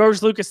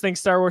George Lucas thinks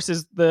Star Wars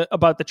is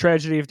about the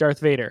tragedy of Darth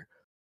Vader,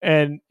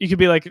 and you could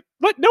be like,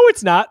 "What? No,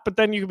 it's not." But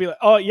then you could be like,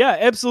 "Oh yeah,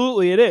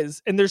 absolutely, it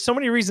is." And there's so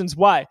many reasons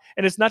why.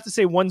 And it's not to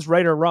say one's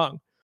right or wrong,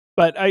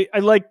 but I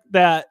like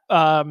that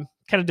kind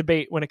of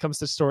debate when it comes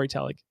to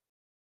storytelling.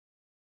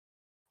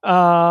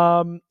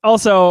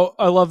 Also,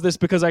 I love this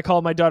because I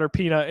call my daughter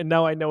Peanut, and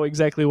now I know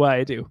exactly why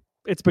I do.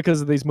 It's because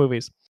of these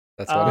movies.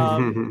 That's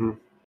funny.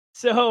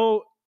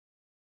 So,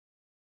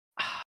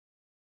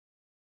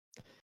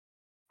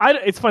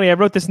 it's funny. I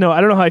wrote this note.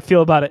 I don't know how I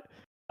feel about it.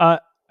 I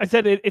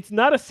said it's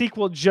not a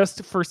sequel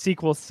just for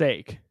sequel's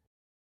sake.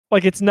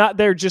 Like, it's not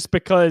there just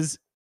because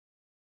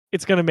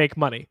it's going to make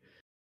money.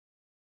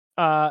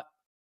 I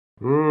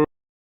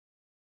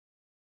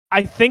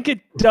think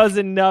it does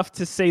enough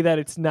to say that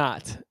it's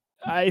not.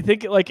 I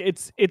think like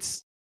it's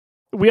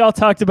we all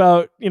talked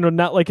about,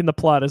 not liking the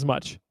plot as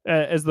much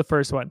as the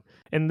first one.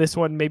 And this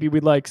one, maybe we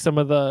like some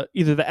of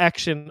either the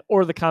action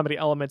or the comedy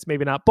elements,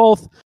 maybe not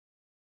both.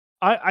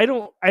 I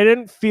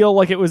didn't feel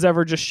like it was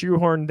ever just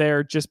shoehorned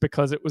there just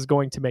because it was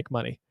going to make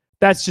money.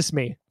 That's just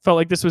me. Felt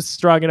like this was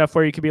strong enough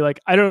where you could be like,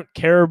 I don't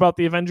care about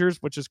the Avengers,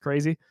 which is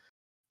crazy.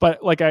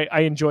 But like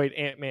I enjoyed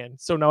Ant-Man.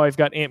 So now I've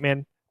got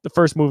Ant-Man, the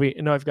first movie,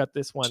 and now I've got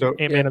this one,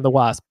 Ant-Man and the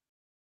Wasp.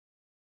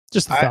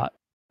 Just a thought.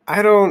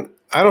 I don't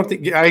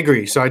think, I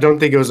agree. So I don't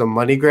think it was a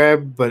money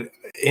grab, but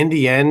in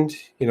the end,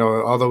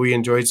 although we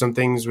enjoyed some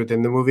things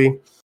within the movie,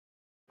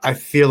 I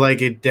feel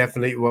like it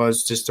definitely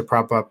was just to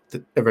prop up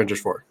the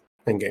Avengers 4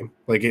 Endgame.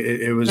 Like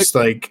it was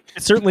like,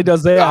 it certainly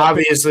does that.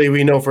 Obviously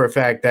we know for a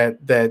fact that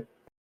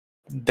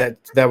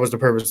was the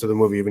purpose of the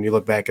movie when you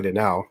look back at it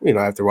now,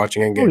 after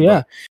watching Endgame. Oh,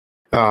 yeah.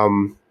 But,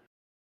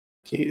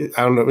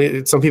 I don't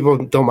know. Some people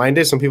don't mind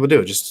it. Some people do.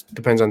 It just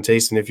depends on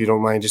taste. And if you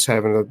don't mind just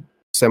having a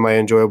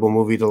semi-enjoyable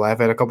movie to laugh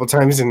at a couple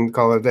times and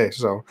call it a day.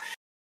 So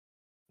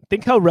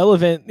think how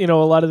relevant, a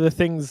lot of the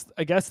things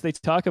I guess they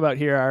talk about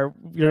here are,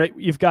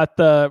 you've got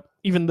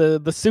even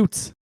the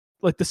suits,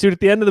 like the suit at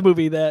the end of the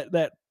movie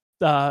that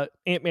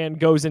Ant-Man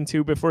goes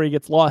into before he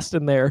gets lost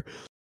in there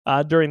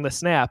during the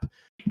snap,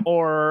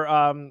 or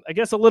I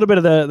guess a little bit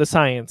of the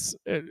science,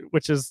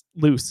 which is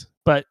loose,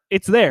 but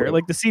it's there. Right.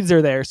 Like the seeds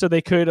are there, so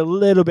they could a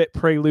little bit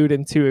prelude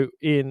into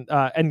in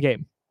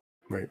Endgame.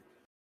 Right.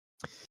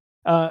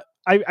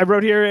 I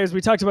wrote here, as we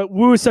talked about,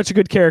 Wu is such a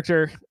good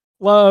character.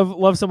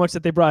 Love so much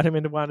that they brought him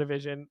into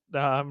WandaVision.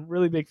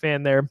 Really big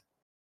fan there.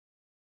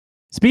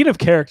 Speaking of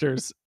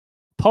characters,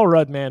 Paul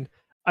Rudd, man,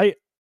 I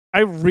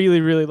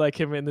really, really like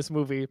him in this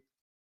movie.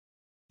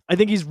 I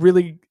think he's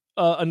really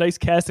a nice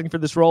casting for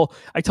this role.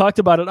 I talked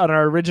about it on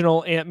our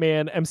original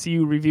Ant-Man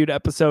MCU Reviewed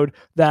episode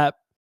that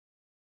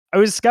I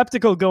was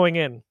skeptical going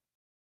in.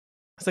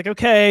 It's like,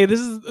 okay, this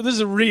is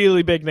a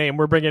really big name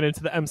we're bringing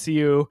into the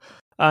MCU.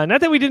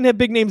 Not that we didn't have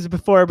big names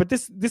before, but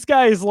this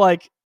guy is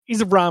like,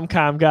 he's a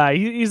rom-com guy.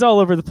 He's all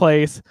over the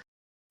place.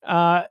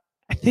 I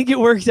think it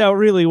works out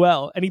really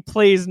well, and he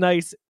plays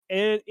nice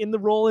in the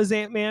role as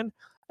Ant-Man.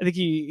 I think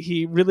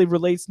he really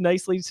relates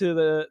nicely to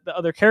the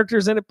other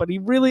characters in it, but he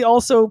really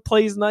also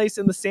plays nice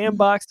in the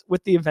sandbox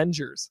with the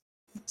Avengers.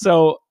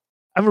 So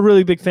I'm a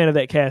really big fan of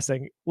that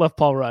casting. Love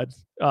Paul Rudd.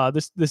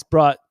 This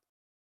brought,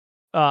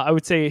 I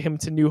would say, him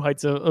to new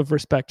heights of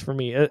respect for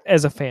me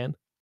as a fan.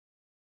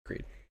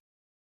 Agreed.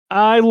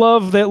 I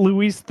love that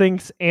Luis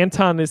thinks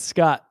Anton is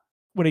Scott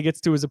when he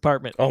gets to his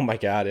apartment. Oh my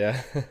god,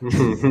 yeah.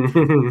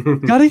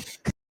 Got it?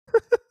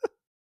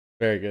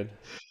 Very good.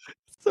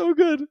 So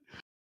good.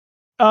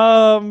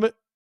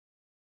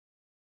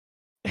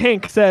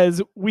 Hank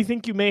says, "We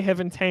think you may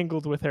have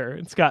entangled with her."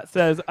 And Scott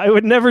says, "I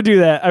would never do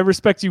that. I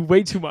respect you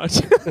way too much."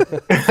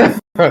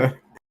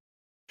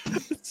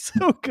 It's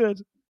so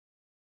good.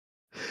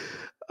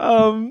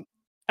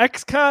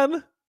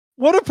 Ex-Con,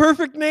 what a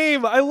perfect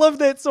name. I love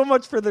that so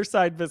much for their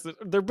side business,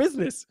 their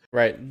business.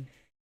 Right.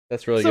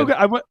 That's really so good.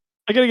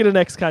 I gotta get an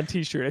Ex-Con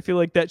t-shirt. I feel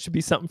like that should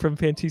be something from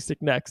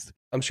Fantastic Next.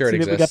 I'm sure it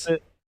exists. We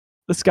got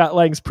the Scott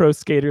Lang's pro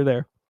skater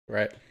there.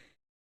 Right.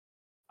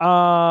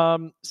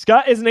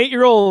 Scott is an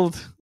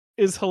 8-year-old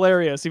is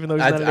hilarious, even though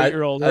he's not an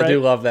 8-year-old. I do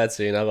love that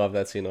scene. I love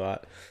that scene a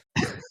lot.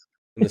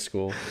 In the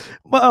school.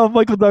 Well,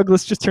 Michael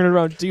Douglas just turned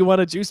around. Do you want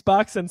a juice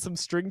box and some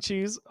string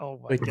cheese? Oh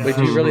my god! Wait,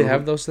 do you really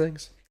have those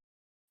things?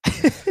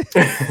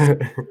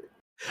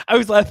 I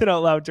was laughing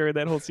out loud during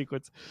that whole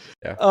sequence.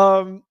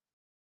 Yeah.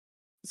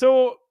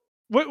 So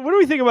what do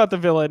we think about the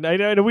villain?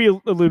 I know we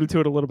alluded to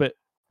it a little bit.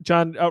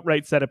 John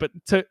outright said it, but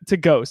to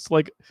Ghost,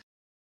 like,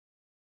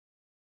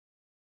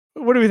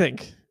 what do we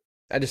think?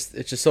 It's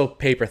just so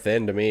paper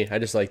thin to me. I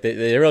just like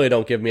they really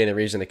don't give me any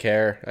reason to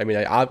care. I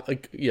mean,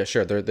 yeah,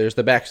 sure. There's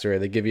the backstory.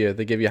 They give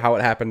you how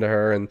it happened to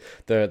her and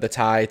the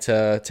tie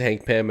to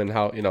Hank Pym and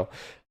how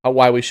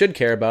why we should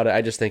care about it.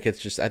 I think it's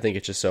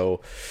just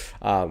so.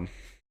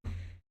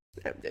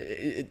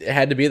 It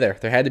had to be there.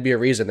 There had to be a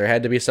reason. There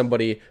had to be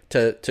somebody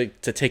to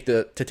take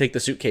the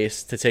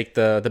suitcase, to take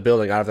the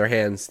building out of their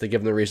hands, to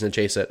give them a reason to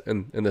chase it,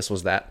 and this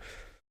was that.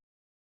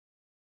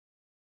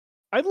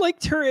 I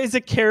liked her as a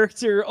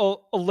character a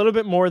little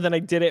bit more than I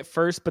did at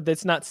first, but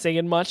that's not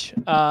saying much.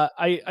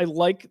 I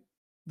like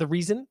the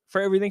reason for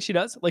everything she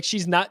does. Like,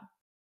 she's not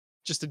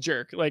just a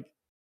jerk. Like,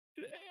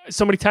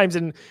 so many times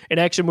in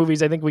action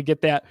movies, I think we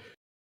get that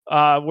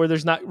where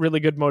there's not really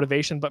good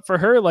motivation. But for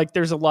her, like,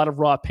 there's a lot of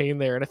raw pain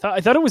there, and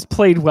I thought it was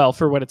played well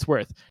for what it's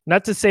worth.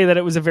 Not to say that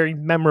it was a very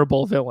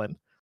memorable villain,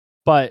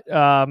 but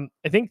I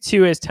think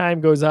too, as time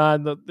goes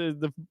on,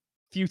 the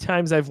few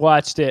times I've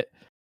watched it,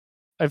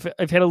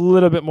 I've had a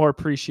little bit more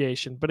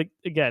appreciation, but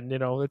again,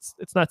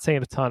 it's not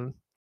saying a ton.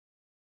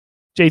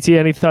 JT,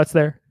 any thoughts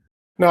there?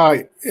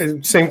 No,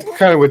 same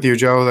kind of with you,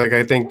 Joe. Like,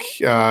 I think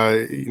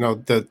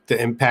the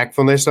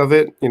impactfulness of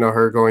it,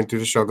 her going through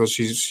the struggles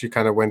she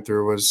kind of went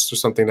through was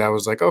something that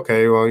was like,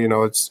 okay,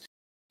 well,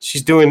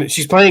 she's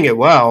playing it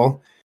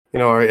well.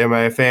 Am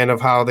I a fan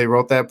of how they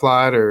wrote that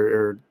plot,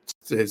 or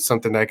it's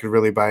something that I could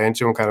really buy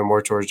into? I'm kind of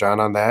more towards John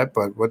on that,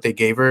 but what they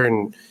gave her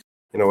and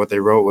what they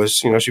wrote was,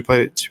 she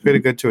played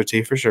it good to a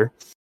T for sure.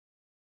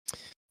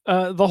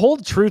 The whole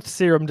truth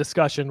serum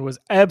discussion was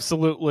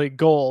absolutely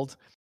gold.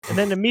 And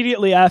then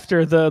immediately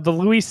after the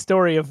Luis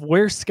story of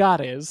where Scott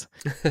is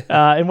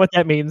and what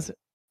that means.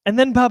 And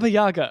then Baba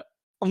Yaga.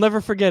 I'll never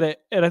forget it.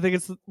 And I think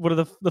it's one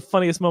of the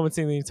funniest moments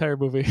in the entire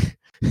movie.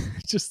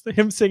 Just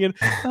him singing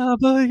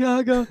Baba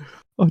Yaga.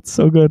 Oh, it's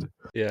so good.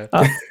 Yeah.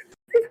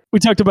 We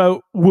talked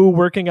about Wu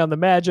working on the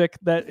magic.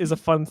 That is a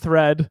fun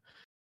thread.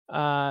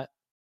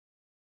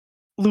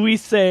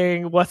 Luis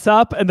saying, "What's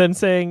up?" and then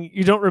saying,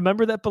 "You don't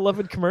remember that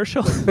beloved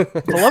commercial?"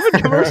 Beloved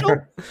commercial?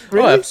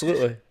 Really? Oh,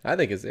 absolutely. I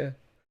think it's, yeah.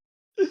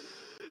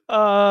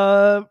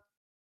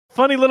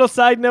 Funny little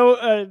side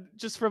note,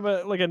 just from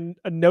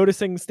a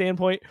noticing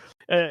standpoint.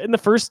 In the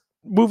first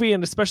movie,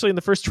 and especially in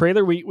the first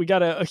trailer, we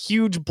got a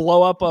huge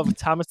blow up of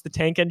Thomas the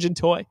Tank Engine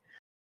toy.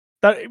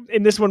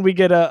 In this one, we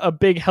get a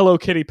big Hello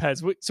Kitty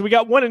Pez. So we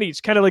got one in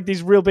each, kind of like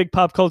these real big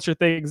pop culture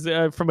things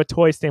from a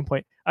toy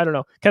standpoint. I don't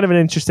know, kind of an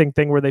interesting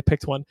thing where they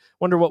picked one.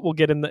 Wonder what we'll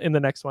get in the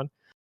next one.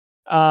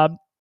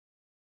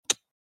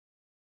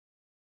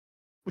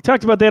 We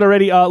talked about that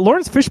already.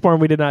 Lawrence Fishburne,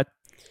 we did not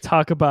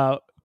talk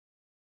about.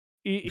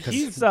 He's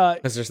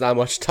because there's not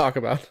much to talk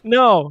about.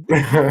 No,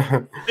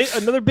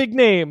 another big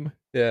name.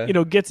 Yeah,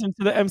 gets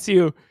into the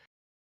MCU.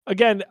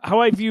 Again,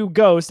 how I view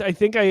Ghost, I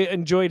think I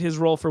enjoyed his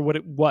role for what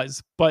it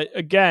was, but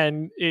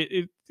again,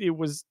 it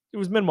was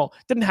minimal.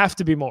 Didn't have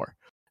to be more.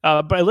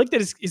 But I like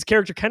that his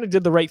character kind of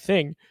did the right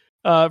thing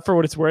for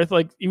what it's worth.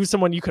 Like, he was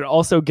someone you could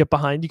also get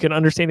behind. You can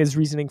understand his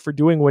reasoning for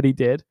doing what he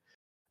did.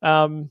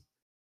 I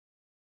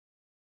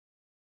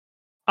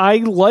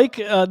like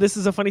this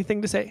is a funny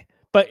thing to say,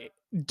 but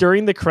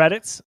during the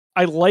credits,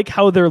 I like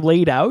how they're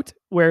laid out,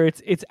 where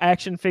it's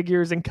action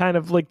figures and kind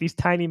of like these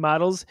tiny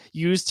models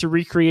used to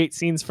recreate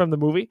scenes from the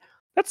movie.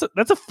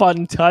 that's a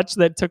fun touch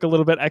that took a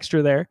little bit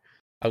extra there.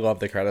 I love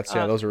the credits.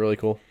 Yeah, those are really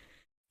cool.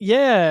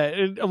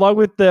 Yeah, along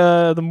with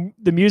the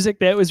music,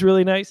 that was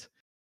really nice.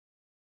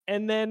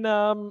 And then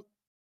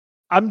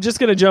I'm just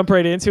gonna jump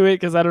right into it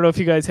because I don't know if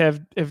you guys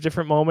have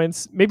different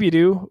moments. Maybe you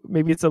do.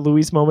 Maybe it's a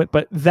Luis moment,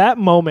 but that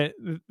moment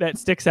that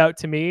sticks out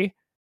to me,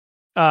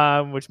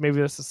 which maybe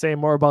that's to say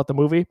more about the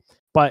movie,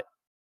 but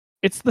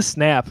it's the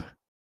snap.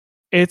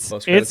 It's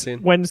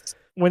scene?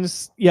 when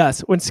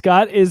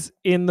Scott is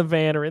in the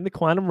van or in the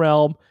quantum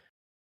realm,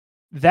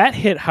 that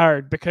hit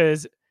hard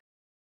because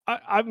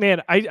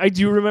I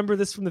do remember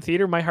this from the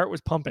theater. My heart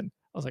was pumping.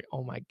 I was like,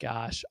 oh my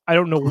gosh, I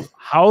don't know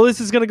how this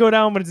is gonna go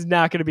down, but it's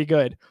not gonna be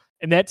good.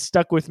 And that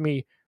stuck with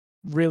me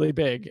really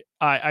big.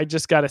 I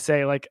just gotta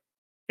say, like,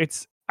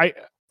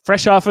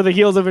 fresh off of the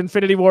heels of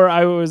Infinity War,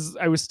 I was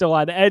still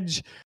on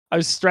edge. I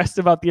was stressed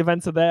about the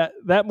events of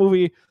that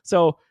movie.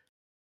 So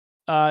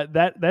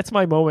that's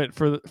my moment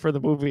for the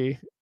movie.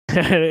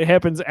 It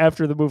happens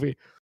after the movie.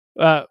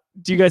 Do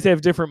you guys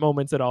have different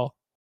moments at all?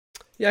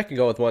 Yeah, I can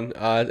go with one.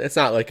 It's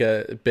not like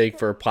a big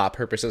for plot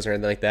purposes or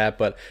anything like that,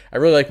 but I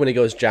really like when he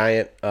goes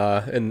giant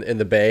in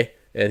the bay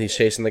and he's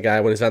chasing the guy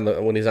when he's on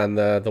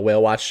the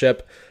whale watch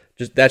ship.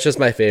 That's just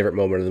my favorite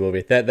moment of the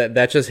movie.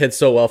 That just hits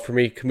so well for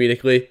me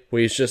comedically.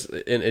 Where he's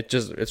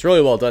it's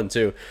really well done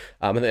too.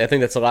 I think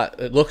that's a lot.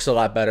 It looks a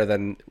lot better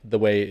than the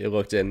way it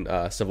looked in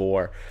Civil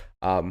War.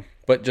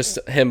 But just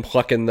him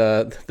plucking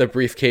the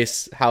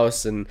briefcase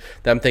house and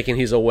them thinking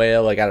he's a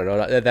whale, like I don't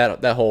know,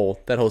 that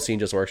whole scene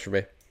just works for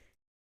me.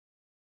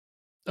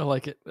 I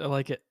like it.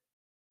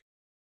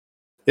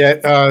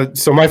 Yeah.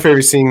 So my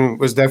favorite scene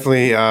was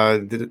definitely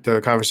the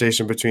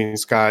conversation between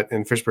Scott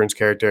and Fishburne's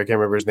character. I can't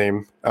remember his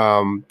name,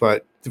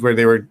 but where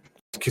they were,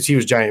 because he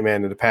was Giant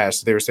Man in the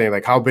past. They were saying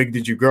like, "How big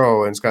did you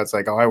grow?" And Scott's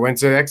like, "Oh, I went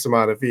to X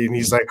amount of feet." And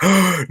he's like,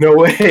 oh, "No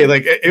way!"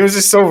 Like it was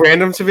just so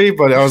random to me,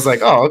 but I was like,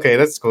 "Oh, okay,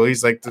 that's cool."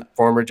 He's like the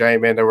former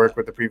Giant Man that worked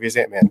with the previous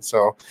Ant-Man.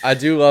 So I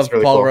do love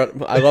really Paul.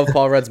 Cool. I love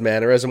Paul Rudd's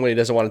mannerism when he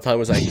doesn't want to tell him.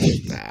 He's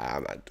like, "Nah,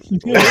 I'm not doing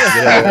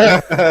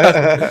that."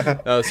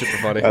 That was super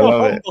funny. I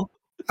love it.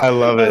 I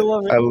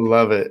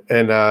love it.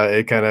 And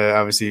it kind of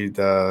obviously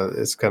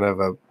it's kind of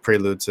a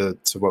prelude to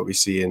what we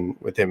see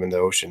with him in the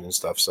ocean and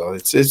stuff. So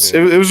it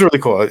was really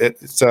cool.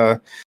 It's a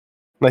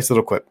nice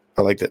little quip.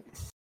 I liked it.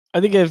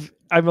 I think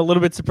I'm a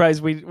little bit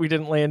surprised we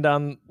didn't land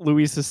on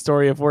Luis's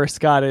story of where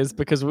Scott is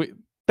because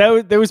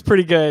that was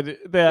pretty good.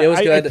 It was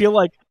good. I feel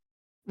like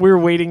we were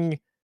waiting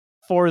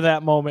for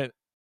that moment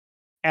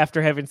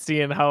after having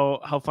seen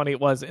how funny it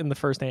was in the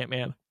first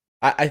Ant-Man.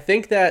 I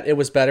think that it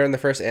was better in the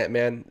first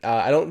Ant-Man.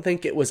 I don't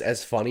think it was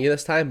as funny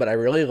this time, but I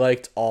really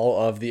liked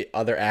all of the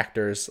other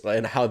actors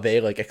and how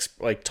they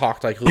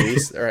talked like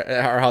Luis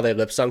or how they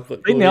lip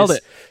synced. They nailed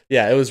it.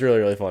 Yeah, it was really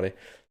really funny.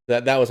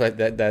 That was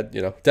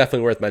definitely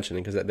worth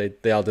mentioning because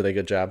they all did a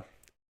good job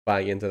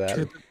buying into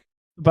that.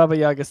 Baba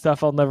Yaga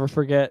stuff I'll never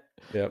forget.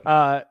 Yep.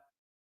 I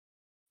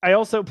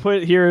also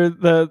put here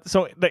the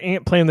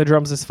ant playing the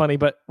drums is funny,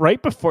 but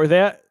right before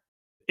that,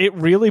 it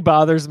really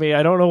bothers me.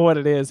 I don't know what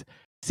it is.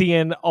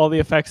 Seeing all the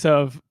effects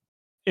of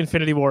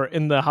Infinity War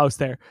in the house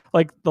there,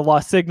 like the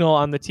lost signal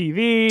on the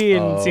TV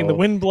and seeing the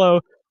wind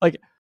blow, like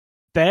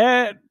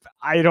that.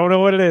 I don't know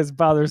what it is.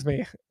 Bothers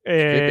me,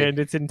 and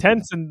it's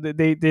intense, and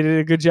they did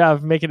a good job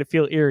of making it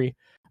feel eerie.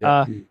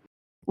 Yep.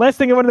 Last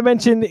thing I wanted to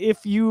mention,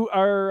 if you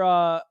are,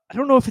 I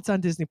don't know if it's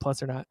on Disney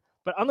Plus or not,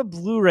 but on the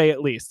Blu-ray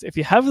at least, if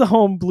you have the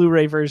home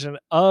Blu-ray version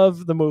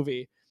of the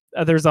movie,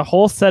 there's a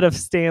whole set of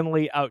Stan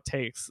Lee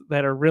outtakes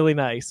that are really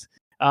nice.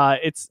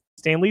 It's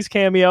Stan Lee's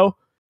cameo,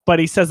 but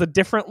he says a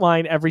different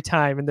line every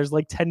time, and there's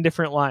like 10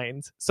 different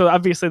lines. So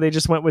obviously they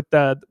just went with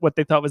what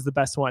they thought was the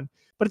best one.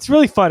 But it's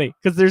really funny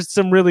because there's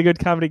some really good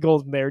comedy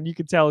gold in there, and you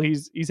can tell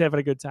he's having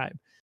a good time.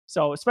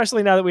 So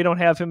especially now that we don't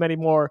have him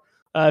anymore,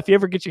 if you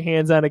ever get your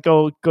hands on it,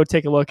 go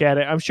take a look at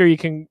it. I'm sure you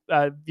can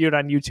view it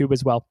on YouTube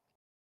as well.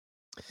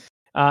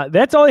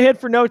 That's all I had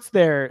for notes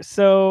there.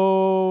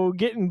 So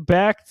getting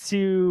back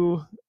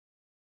to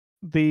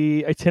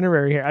the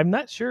itinerary here, I'm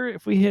not sure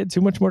if we had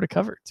too much more to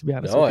cover, to be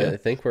honest with you. I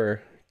think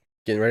we're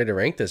getting ready to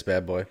rank this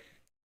bad boy.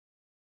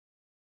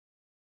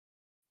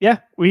 Yeah,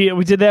 we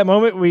did that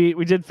moment. We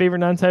did favorite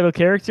non-title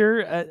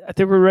character. I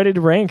think we're ready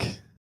to rank.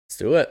 Let's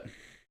do it.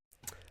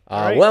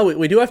 Right. Well,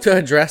 we do have to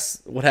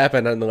address what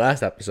happened on the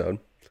last episode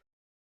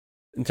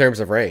in terms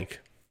of rank.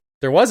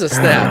 There was a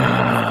snap.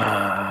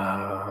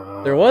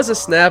 There was a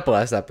snap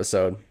last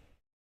episode.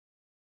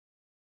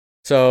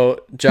 So,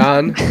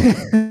 John...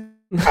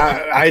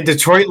 I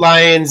Detroit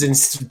Lions and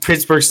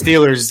Pittsburgh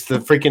Steelers the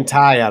freaking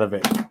tie out of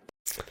it.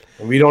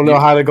 And we don't know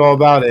how to go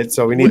about it,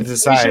 so we need to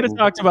decide. We should have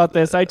talked about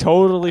this. I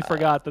totally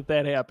forgot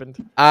that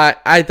happened.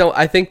 I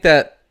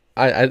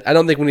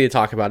don't think we need to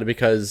talk about it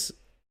because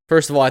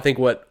first of all, I think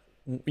what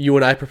you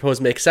and I propose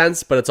makes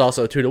sense, but it's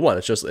also 2-1.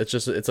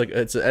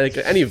 It's like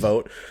any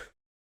vote.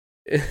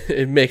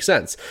 It makes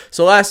sense.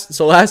 So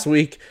last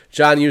week,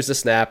 John used a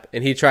snap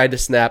and he tried to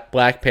snap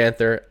Black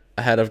Panther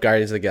ahead of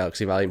Guardians of the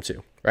Galaxy Volume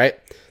 2, right?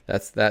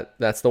 That's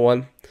the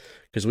one.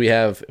 Because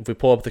if we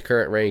pull up the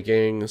current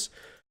rankings,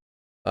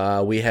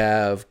 We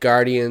have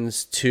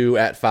Guardians 2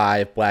 at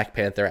 5, Black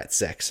Panther at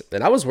 6.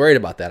 And I was worried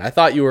about that. I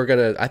thought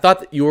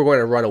that you were going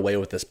to run away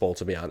with this poll,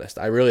 to be honest.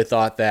 I really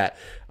thought that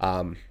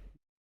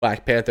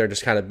Black Panther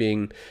just kind of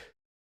being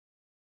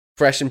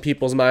fresh in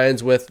people's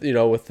minds with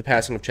the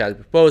passing of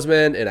Chadwick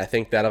Boseman, and I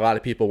think that a lot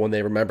of people, when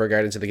they remember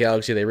Guardians of the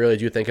Galaxy, they really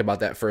do think about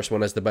that first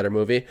one as the better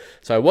movie.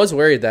 So I was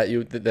worried that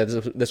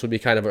this would be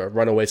kind of a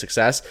runaway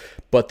success,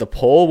 but the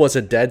poll was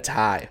a dead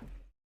tie.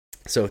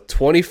 So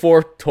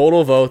 24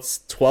 total votes,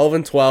 12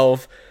 and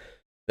 12.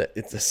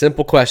 It's a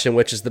simple question,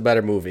 which is the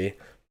better movie.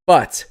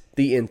 But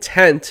the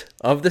intent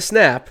of the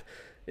snap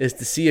is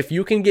to see if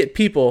you can get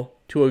people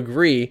to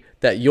agree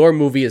that your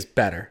movie is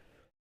better.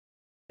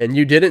 And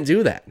you didn't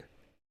do that.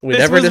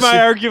 This was my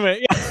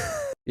argument.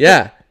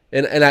 Yeah.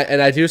 And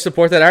I do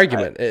support that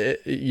argument.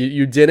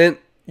 You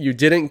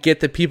didn't get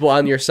the people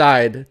on your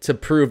side to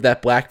prove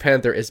that Black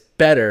Panther is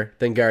better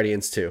than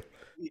Guardians 2.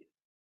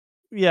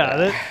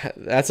 Yeah,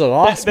 that's a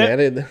loss,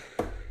 man.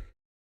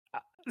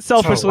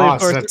 Selfishly, of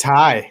course, a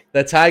tie.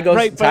 The tie goes.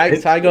 Right,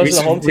 tie goes to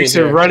the home team. We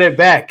should run it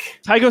back.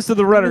 Tie goes to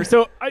the runner.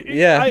 So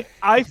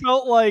I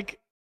felt like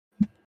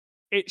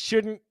it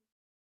shouldn't.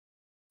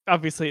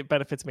 Obviously, it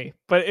benefits me,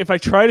 but if I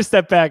try to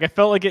step back, I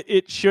felt like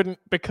it shouldn't,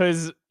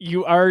 because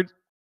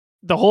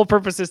the whole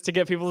purpose is to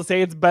get people to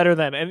say it's better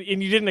than, and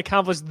you didn't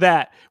accomplish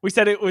that. We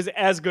said it was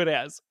as good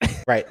as.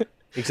 Right.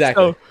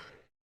 Exactly. So,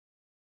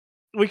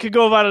 we could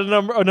go about it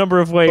a number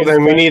of ways. Well,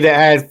 then we need to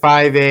add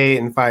 5A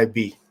and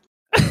 5B.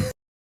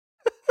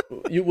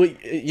 You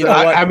know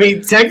what? I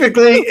mean,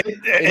 technically,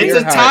 it's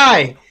a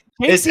tie.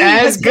 It's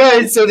as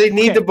good, so they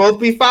need to both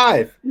be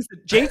 5.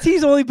 Listen,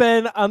 JT's only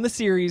been on the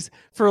series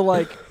for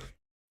like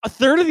a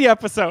third of the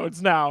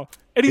episodes now,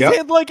 and he's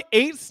had like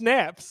 8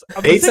 snaps.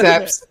 8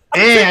 snaps,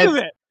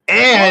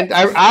 and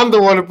I'm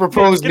the one who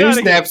proposed new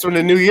snaps when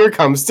the new year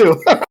comes too.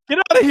 Get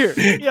out of here!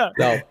 Yeah,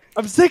 no.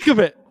 I'm sick of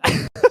it.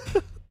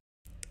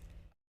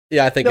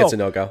 Yeah, I think it's a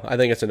no-go.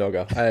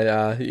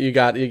 You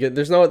get.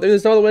 There's no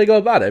other way to go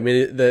about it. I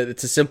mean,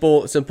 it's a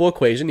simple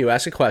equation. You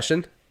ask a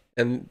question,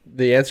 and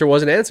the answer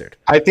wasn't answered.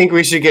 I think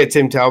we should get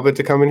Tim Talbot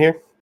to come in here.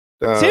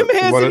 Tim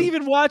hasn't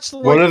even watched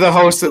one of the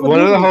hosts of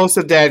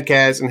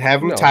Dadcast, and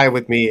have him tie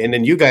with me, and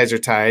then you guys are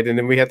tied, and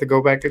then we have to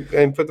go back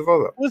and put the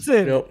vote up.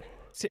 Listen,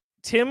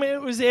 Tim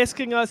was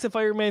asking us if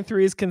Iron Man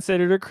 3 is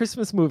considered a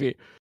Christmas movie.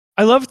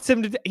 I love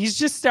Tim. He's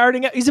just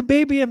starting out. He's a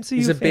baby MCU.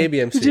 He's a baby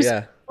MCU.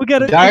 Yeah. We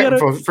gotta,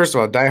 first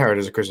of all, Die Hard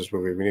is a Christmas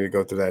movie. We need to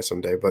go through that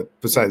someday. But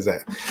besides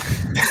that,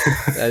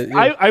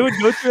 I would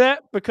go through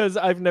that because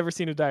I've never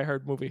seen a Die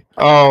Hard movie.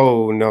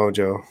 Oh no,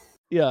 Joe.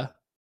 Yeah,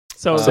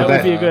 so that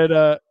would be a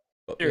good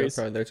series.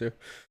 Probably there too.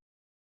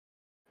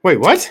 Wait,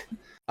 what?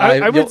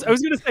 I was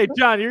going to say,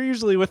 John, you're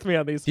usually with me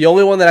on these. The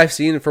only one that I've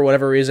seen for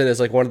whatever reason is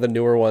like one of the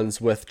newer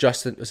ones with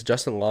Justin. Is it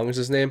Justin Long? Is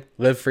his name?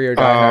 Live Free or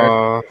Die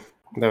Hard.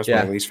 That was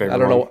my least favorite. I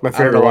don't know. My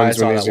favorite one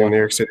is when he's in New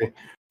York City.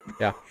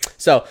 Yeah.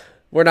 So.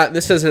 We're not.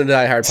 This isn't a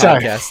Die Hard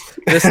podcast.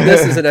 This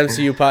is an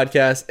MCU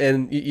podcast,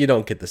 and you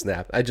don't get the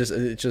snap. It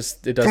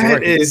doesn't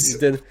work.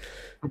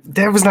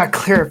 That was not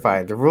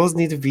clarified. The rules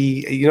need to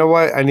be. You know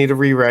what? I need a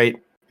rewrite.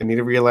 I need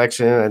a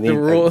re-election. The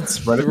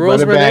rules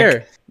were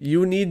there.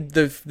 You need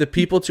the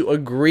people to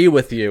agree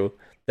with you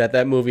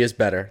that movie is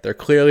better. They're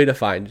clearly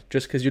defined.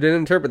 Just because you didn't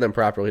interpret them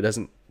properly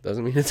doesn't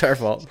mean it's our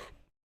fault.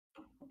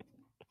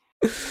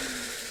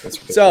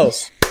 So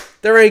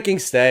the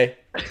rankings stay.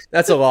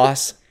 That's a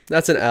loss.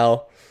 That's an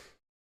L.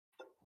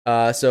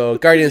 So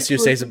Guardians 2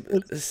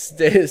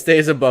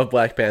 stays above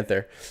Black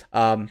Panther.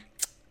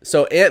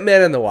 So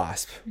Ant-Man and the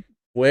Wasp.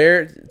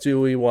 Where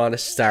do we want to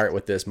start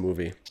with this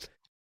movie?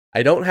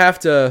 I don't have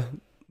to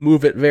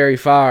move it very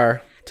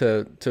far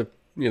to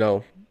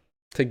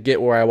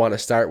get where I want to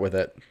start with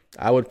it.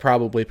 I would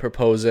probably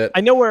propose it.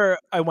 I know where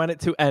I want it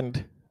to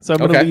end, so I'm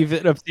going to leave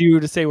it up to you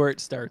to say where it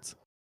starts.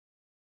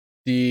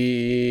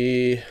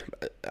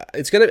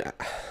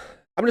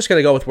 I'm just going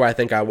to go with where I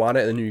think I want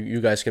it, and then you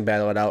guys can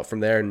battle it out from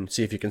there and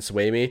see if you can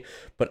sway me.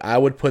 But I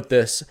would put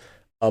this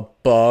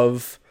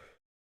above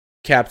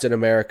Captain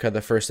America,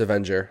 the First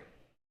Avenger.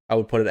 I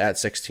would put it at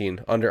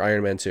 16, under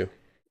Iron Man 2.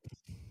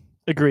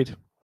 Agreed.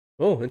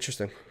 Oh,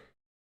 interesting.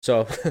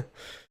 So,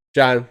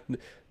 John,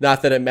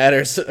 not that it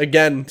matters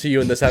again to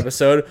you in this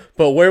episode,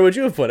 but where would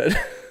you have put it?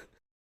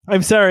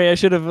 I'm sorry, I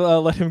should have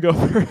let him go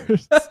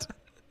first.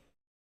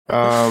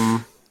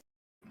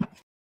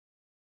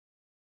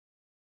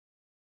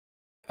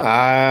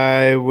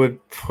 I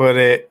would put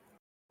it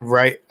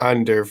right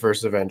under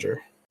First Avenger.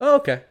 Oh,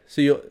 okay.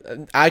 So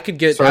I could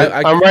get. So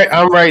I'm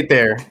right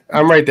there.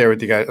 I'm right there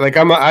with you guys. Like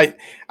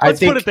Let's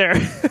think, put it there.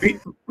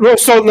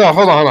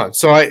 Hold on.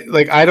 So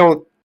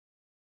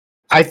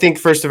I think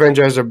First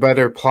Avenger has a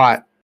better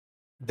plot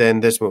than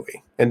this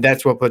movie, and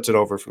that's what puts it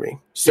over for me.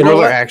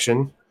 Similar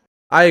action.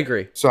 I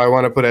agree. So I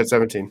want to put it at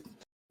 17.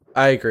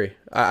 I agree.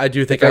 I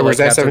do think was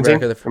that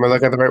 17? Am I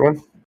looking at the right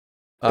one?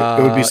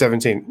 It would be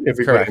 17 if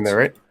we put it in there,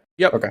 right?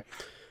 Yep. Okay.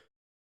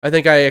 I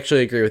think I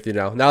actually agree with you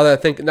now. Now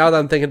that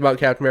I'm thinking about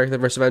Captain America: The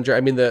First Avenger,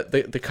 I mean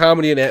the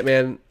comedy in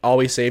Ant-Man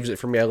always saves it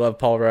for me. I love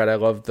Paul Rudd. I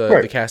love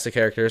the cast of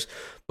characters,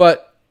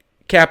 but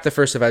Cap the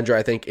First Avenger,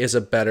 I think, is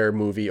a better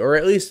movie, or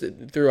at least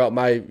throughout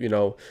my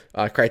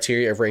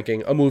criteria of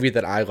ranking, a movie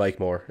that I like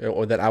more,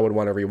 or that I would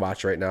want to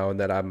rewatch right now, and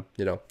that I'm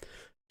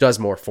does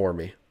more for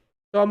me.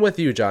 So I'm with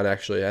you, John.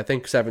 Actually, I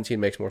think 17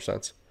 makes more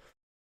sense.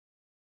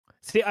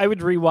 See, I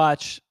would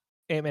rewatch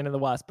Ant-Man and the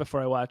Wasp before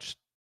I watch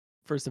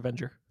First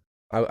Avenger.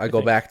 I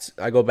go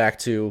back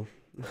to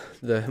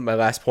my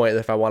last point.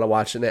 If I want to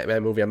watch an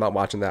Ant-Man movie, I'm not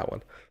watching that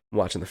one. I'm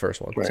watching the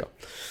first one. Right. So.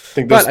 I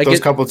think those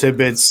couple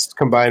tidbits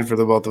combined for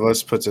the both of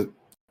us puts it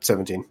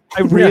 17.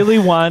 I really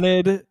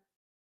wanted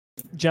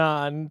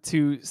John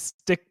to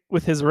stick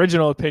with his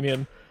original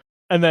opinion,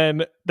 and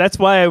then that's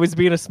why I was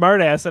being a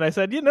smartass, and I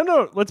said,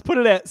 no, let's put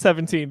it at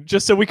 17,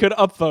 just so we could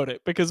upvote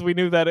it, because we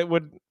knew that it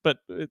would, but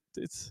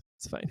it's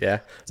fine. Yeah.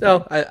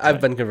 So I've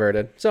been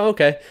converted. So,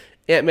 okay.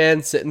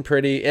 Ant-Man sitting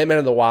pretty. Ant-Man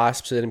and the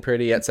Wasp sitting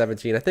pretty at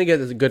 17. I think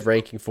it is a good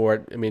ranking for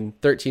it. I mean,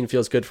 13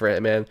 feels good for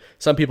Ant-Man.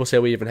 Some people say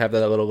we even have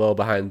that a little low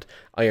behind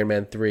Iron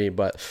Man 3,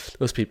 but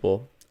those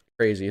people,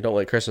 crazy. Don't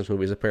like Christmas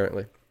movies,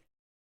 apparently.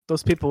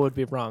 Those people would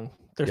be wrong.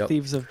 They're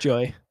thieves of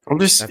joy. I'm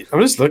just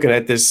looking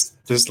at this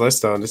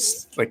list on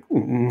this, like,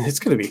 it's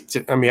gonna be.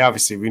 I mean,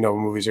 obviously we know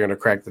movies are gonna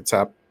crack the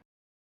top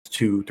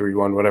 2, 3,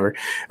 1, whatever.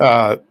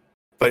 But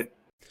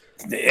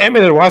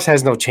Ant-Man and the Wasp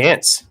has no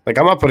chance. Like,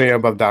 I'm not putting it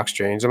above Doc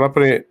Strange. I'm not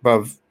putting it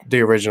above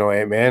the original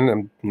Ant-Man.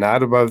 I'm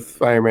not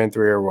above Iron Man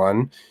 3 or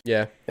 1.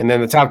 Yeah. And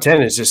then the top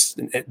 10 is just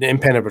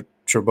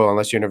impenetrable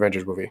unless you're an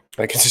Avengers movie.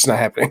 Like, it's just not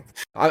happening.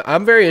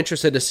 I'm very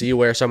interested to see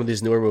where some of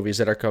these newer movies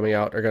that are coming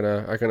out are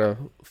gonna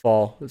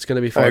fall. It's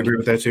gonna be fun. I agree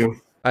with that too.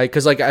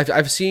 Because like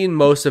I've seen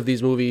most of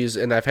these movies,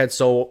 and I've had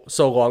so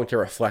long to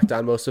reflect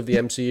on most of the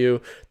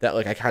MCU that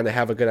like I kind of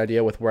have a good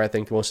idea with where I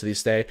think most of these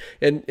stay.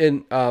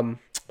 And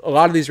a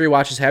lot of these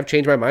rewatches have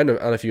changed my mind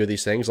on a few of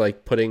these things,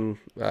 like putting.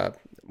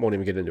 Won't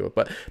even get into it,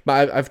 but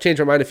I've changed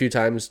my mind a few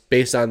times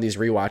based on these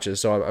rewatches.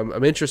 So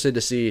I'm interested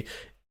to see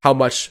how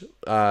much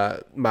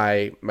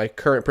my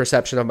current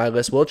perception of my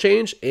list will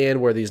change, and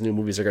where these new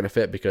movies are going to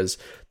fit, because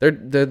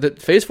the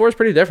Phase 4 is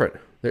pretty different.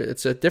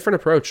 It's a different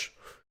approach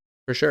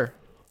for sure.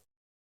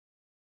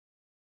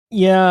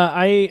 Yeah,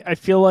 I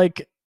feel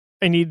like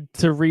I need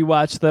to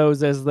rewatch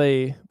those as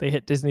they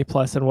hit Disney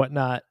Plus and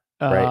whatnot,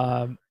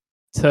 Right.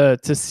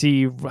 to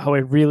see how I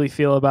really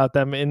feel about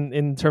them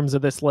in terms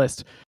of this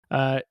list.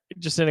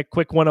 Just in a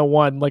quick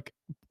 101, like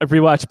I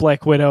rewatched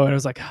Black Widow and I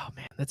was like, oh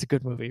man, that's a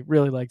good movie.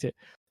 Really liked it.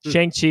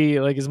 Shang-Chi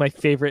like is my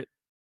favorite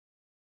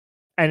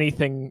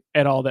anything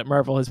at all that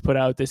Marvel has put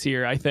out this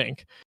year, I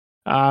think.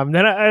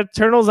 Then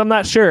Eternals, I'm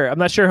not sure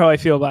how I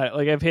feel about it.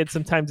 Like I've had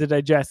some time to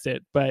digest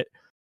it, but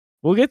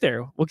we'll get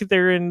there. We'll get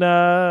there in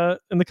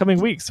the coming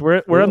weeks.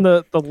 We're on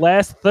the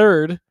last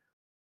third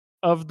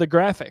of the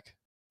graphic.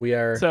 We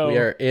are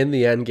in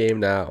the end game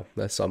now,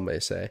 as some may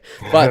say.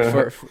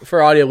 But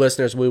for audio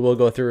listeners, we will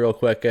go through real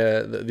quick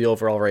the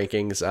overall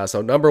rankings.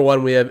 So number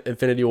 1, we have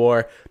Infinity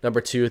War. Number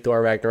 2,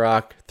 Thor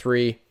Ragnarok.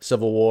 3,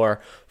 Civil War.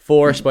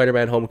 4,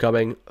 Spider-Man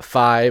Homecoming.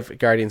 5,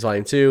 Guardians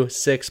Volume 2.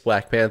 6,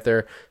 Black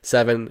Panther.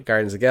 7,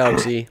 Guardians of the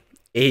Galaxy.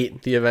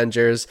 8, The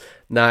Avengers.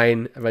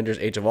 9, Avengers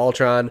Age of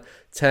Ultron.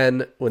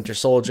 10, Winter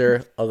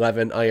Soldier.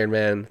 11, Iron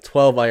Man.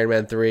 12, Iron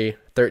Man 3.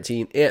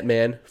 13,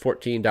 Ant-Man.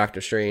 14, Doctor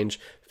Strange.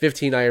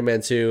 15, Iron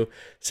Man 2,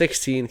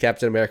 16,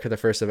 Captain America the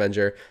First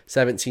Avenger,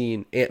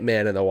 17,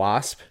 Ant-Man and the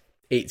Wasp,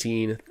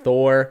 18,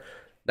 Thor,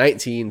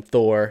 19,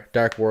 Thor,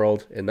 Dark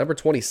World, and number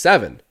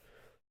 27,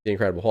 The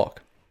Incredible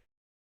Hulk.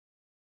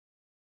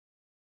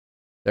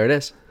 There it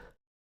is.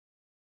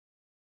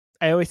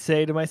 I always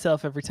say to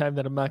myself every time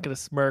that I'm not going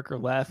to smirk or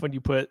laugh when you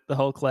put the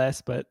Hulk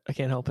last, but I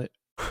can't help it.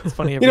 It's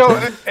funny every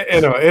time.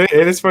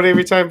 It is funny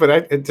every time,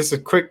 but just a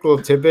quick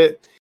little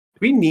tidbit.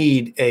 We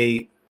need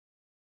a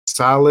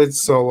solid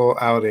solo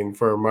outing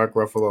for Mark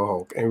Ruffalo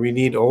Hulk, and we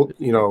need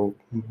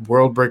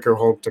world breaker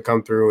Hulk to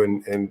come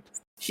through, and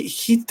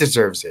he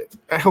deserves it.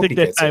 I hope think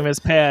that time has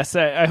passed.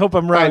 I hope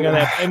I'm wrong on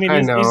that. I mean,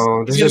 I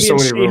know there's just so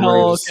many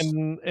rumors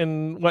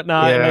and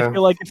whatnot. Yeah. And I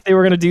feel like if they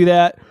were going to do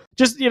that,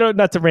 just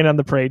not to rain on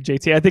the parade,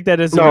 JT. I think that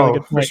is a really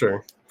good point.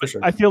 For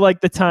sure. I feel like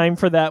the time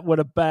for that would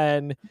have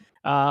been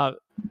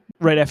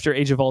right after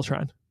Age of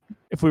Ultron,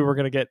 if we were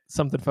going to get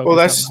something focused. Well,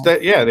 that's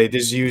that. Yeah, they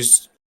just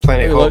used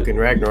Planet Hulk and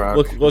Ragnarok.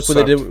 Look what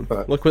they did.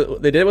 Look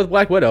what they did with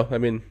Black Widow. I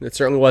mean, it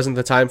certainly wasn't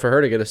the time for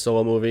her to get a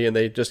solo movie, and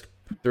they just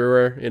threw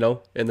her,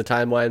 in the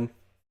timeline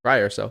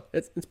prior. So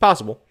it's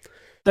possible.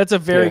 That's a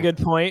very good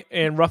point.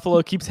 And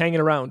Ruffalo keeps hanging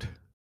around.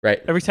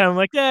 Right. Every time I'm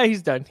like, yeah,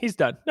 he's done.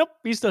 Nope,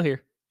 he's still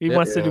here. He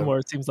wants to do more.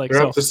 It seems like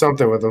they're up to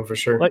something with him for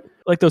sure.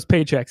 Like those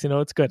paychecks,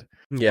 it's good.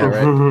 Yeah.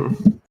 Right.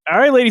 All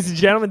right, ladies and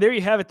gentlemen, there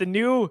you have it. The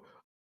new,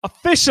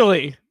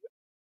 officially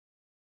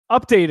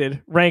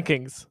updated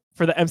rankings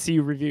for the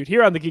MCU Reviewed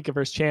here on the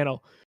Geekiverse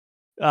channel.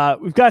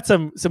 We've got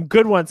some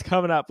good ones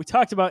coming up. We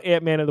talked about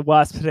Ant-Man and the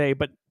Wasp today,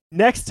 but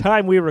next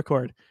time we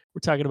record,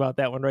 we're talking about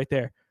that one right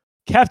there.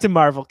 Captain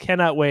Marvel.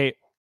 Cannot wait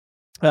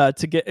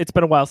to get. It's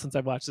been a while since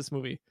I've watched this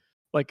movie.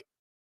 Like,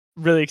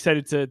 really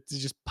excited to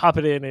just pop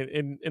it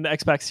in the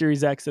Xbox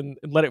Series X and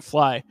let it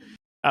fly.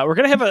 We're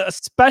gonna have a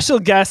special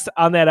guest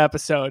on that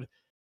episode.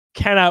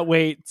 Cannot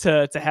wait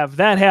to have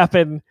that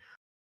happen.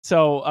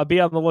 So be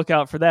on the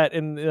lookout for that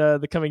in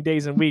the coming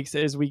days and weeks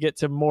as we get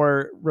to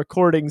more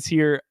recordings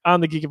here on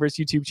the Geekiverse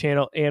YouTube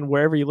channel and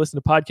wherever you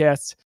listen to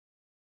podcasts.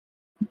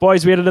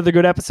 Boys, we had another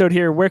good episode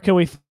here. Where can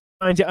we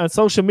find you on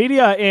social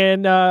media,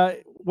 and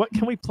what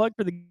can we plug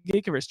for the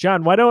Geekiverse?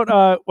 John, why don't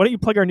you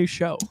plug our new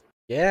show?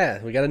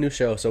 Yeah, we got a new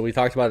show. So we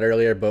talked about it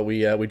earlier, but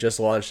we just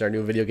launched our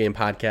new video game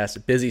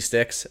podcast, Busy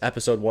Sticks.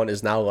 Episode 1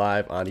 is now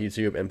live on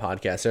YouTube and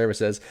podcast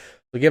services.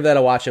 So give that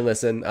a watch and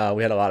listen.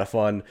 We had a lot of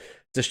fun.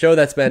 It's a show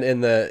that's been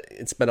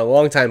it's been a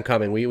long time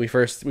coming. We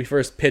first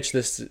pitched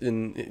this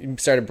and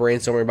started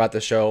brainstorming about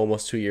the show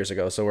almost 2 years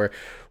ago. So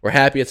we're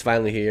happy it's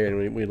finally here,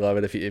 and we love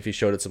it if you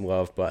showed it some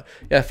love. But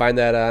yeah, find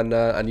that on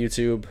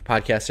YouTube,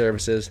 podcast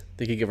services,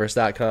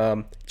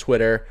 thegeekiverse.com,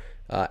 Twitter,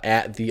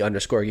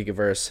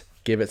 @the_Geekiverse.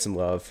 Give it some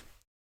love.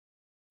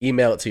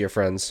 Email it to your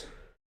friends.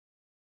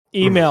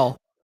 Email.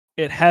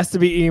 It has to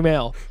be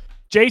email.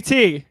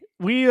 JT,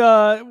 we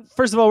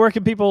first of all, where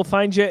can people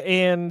find you?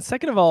 And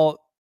second of all,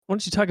 why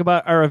don't you talk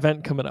about our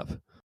event coming up?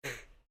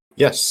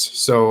 Yes.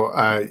 So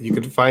you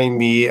can find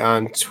me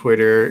on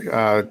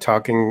Twitter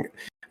talking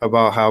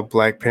about how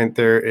Black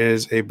Panther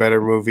is a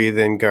better movie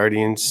than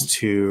Guardians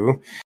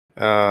 2.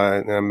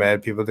 And I'm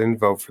mad people didn't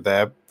vote for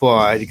that.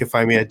 But you can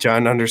find me at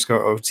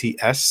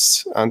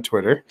John_OTS on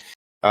Twitter.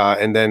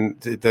 And then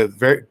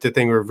the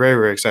thing we're very,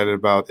 very excited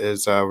about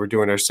is we're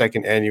doing our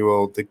second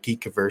annual The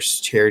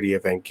Geekiverse charity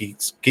event,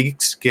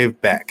 Geeks Give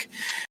Back.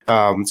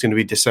 It's going to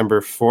be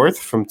December 4th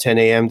from 10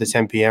 a.m. to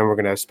 10 p.m. We're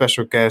going to have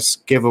special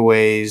guests,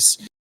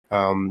 giveaways.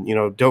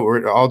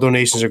 All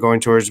donations are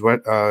going towards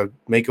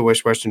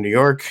Make-A-Wish Western New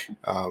York.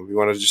 We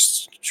want to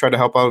just try to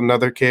help out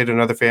another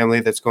family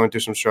that's going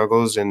through some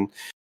struggles and,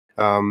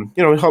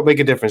 help make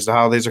a difference. The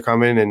holidays are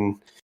coming, and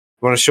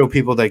we want to show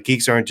people that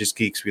geeks aren't just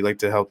geeks. We like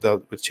to help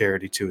out with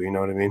charity too. You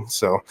know what I mean?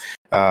 So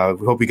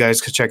we hope you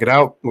guys could check it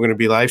out. We're going to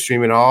be live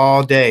streaming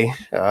all day.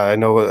 I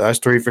know us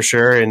three for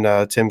sure,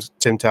 and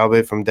Tim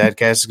Talbot from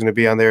Dadcast is going to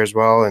be on there as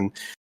well. And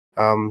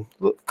a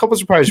couple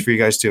surprises for you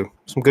guys too.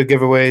 Some good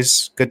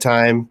giveaways, good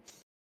time.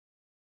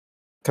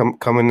 Come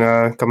and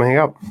hang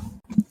out.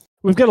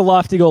 We've got a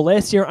lofty goal.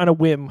 Last year, on a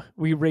whim,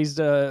 we raised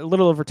a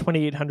little over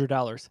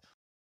 $2,800.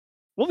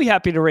 We'll be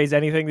happy to raise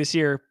anything this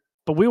year,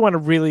 but we want to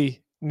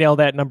really nail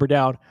that number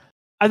down.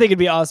 I think it'd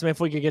be awesome if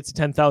we could get to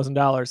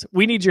 $10,000.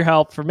 We need your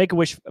help for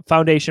Make-A-Wish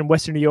Foundation,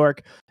 Western New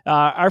York.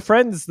 Our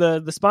friends,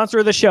 the sponsor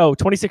of the show,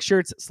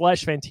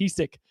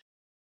 26shirts/Fantastic.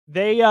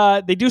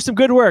 They do some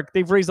good work.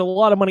 They've raised a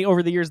lot of money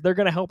over the years. They're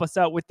going to help us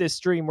out with this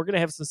stream. We're going to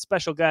have some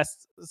special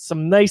guests,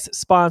 some nice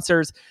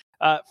sponsors.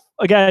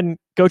 Again,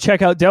 go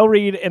check out Del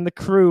Reed and the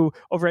crew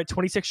over at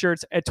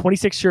 26shirts at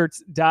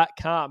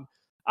 26shirts.com.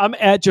 I'm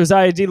at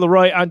Josiah D.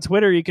 Leroy on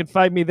Twitter. You can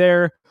find me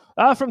there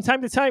from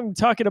time to time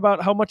talking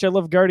about how much I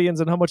love Guardians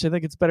and how much I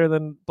think it's better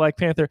than Black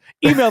Panther.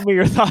 Email me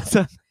your thoughts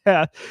on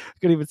that. I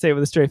couldn't even say it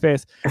with a straight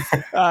face.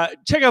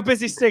 Check out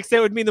Busy Sticks.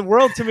 That would mean the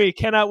world to me.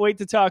 Cannot wait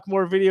to talk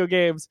more video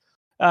games.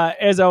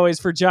 As always,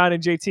 for John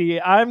and JT,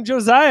 I'm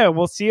Josiah.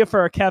 We'll see you for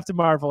our Captain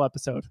Marvel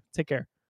episode. Take care.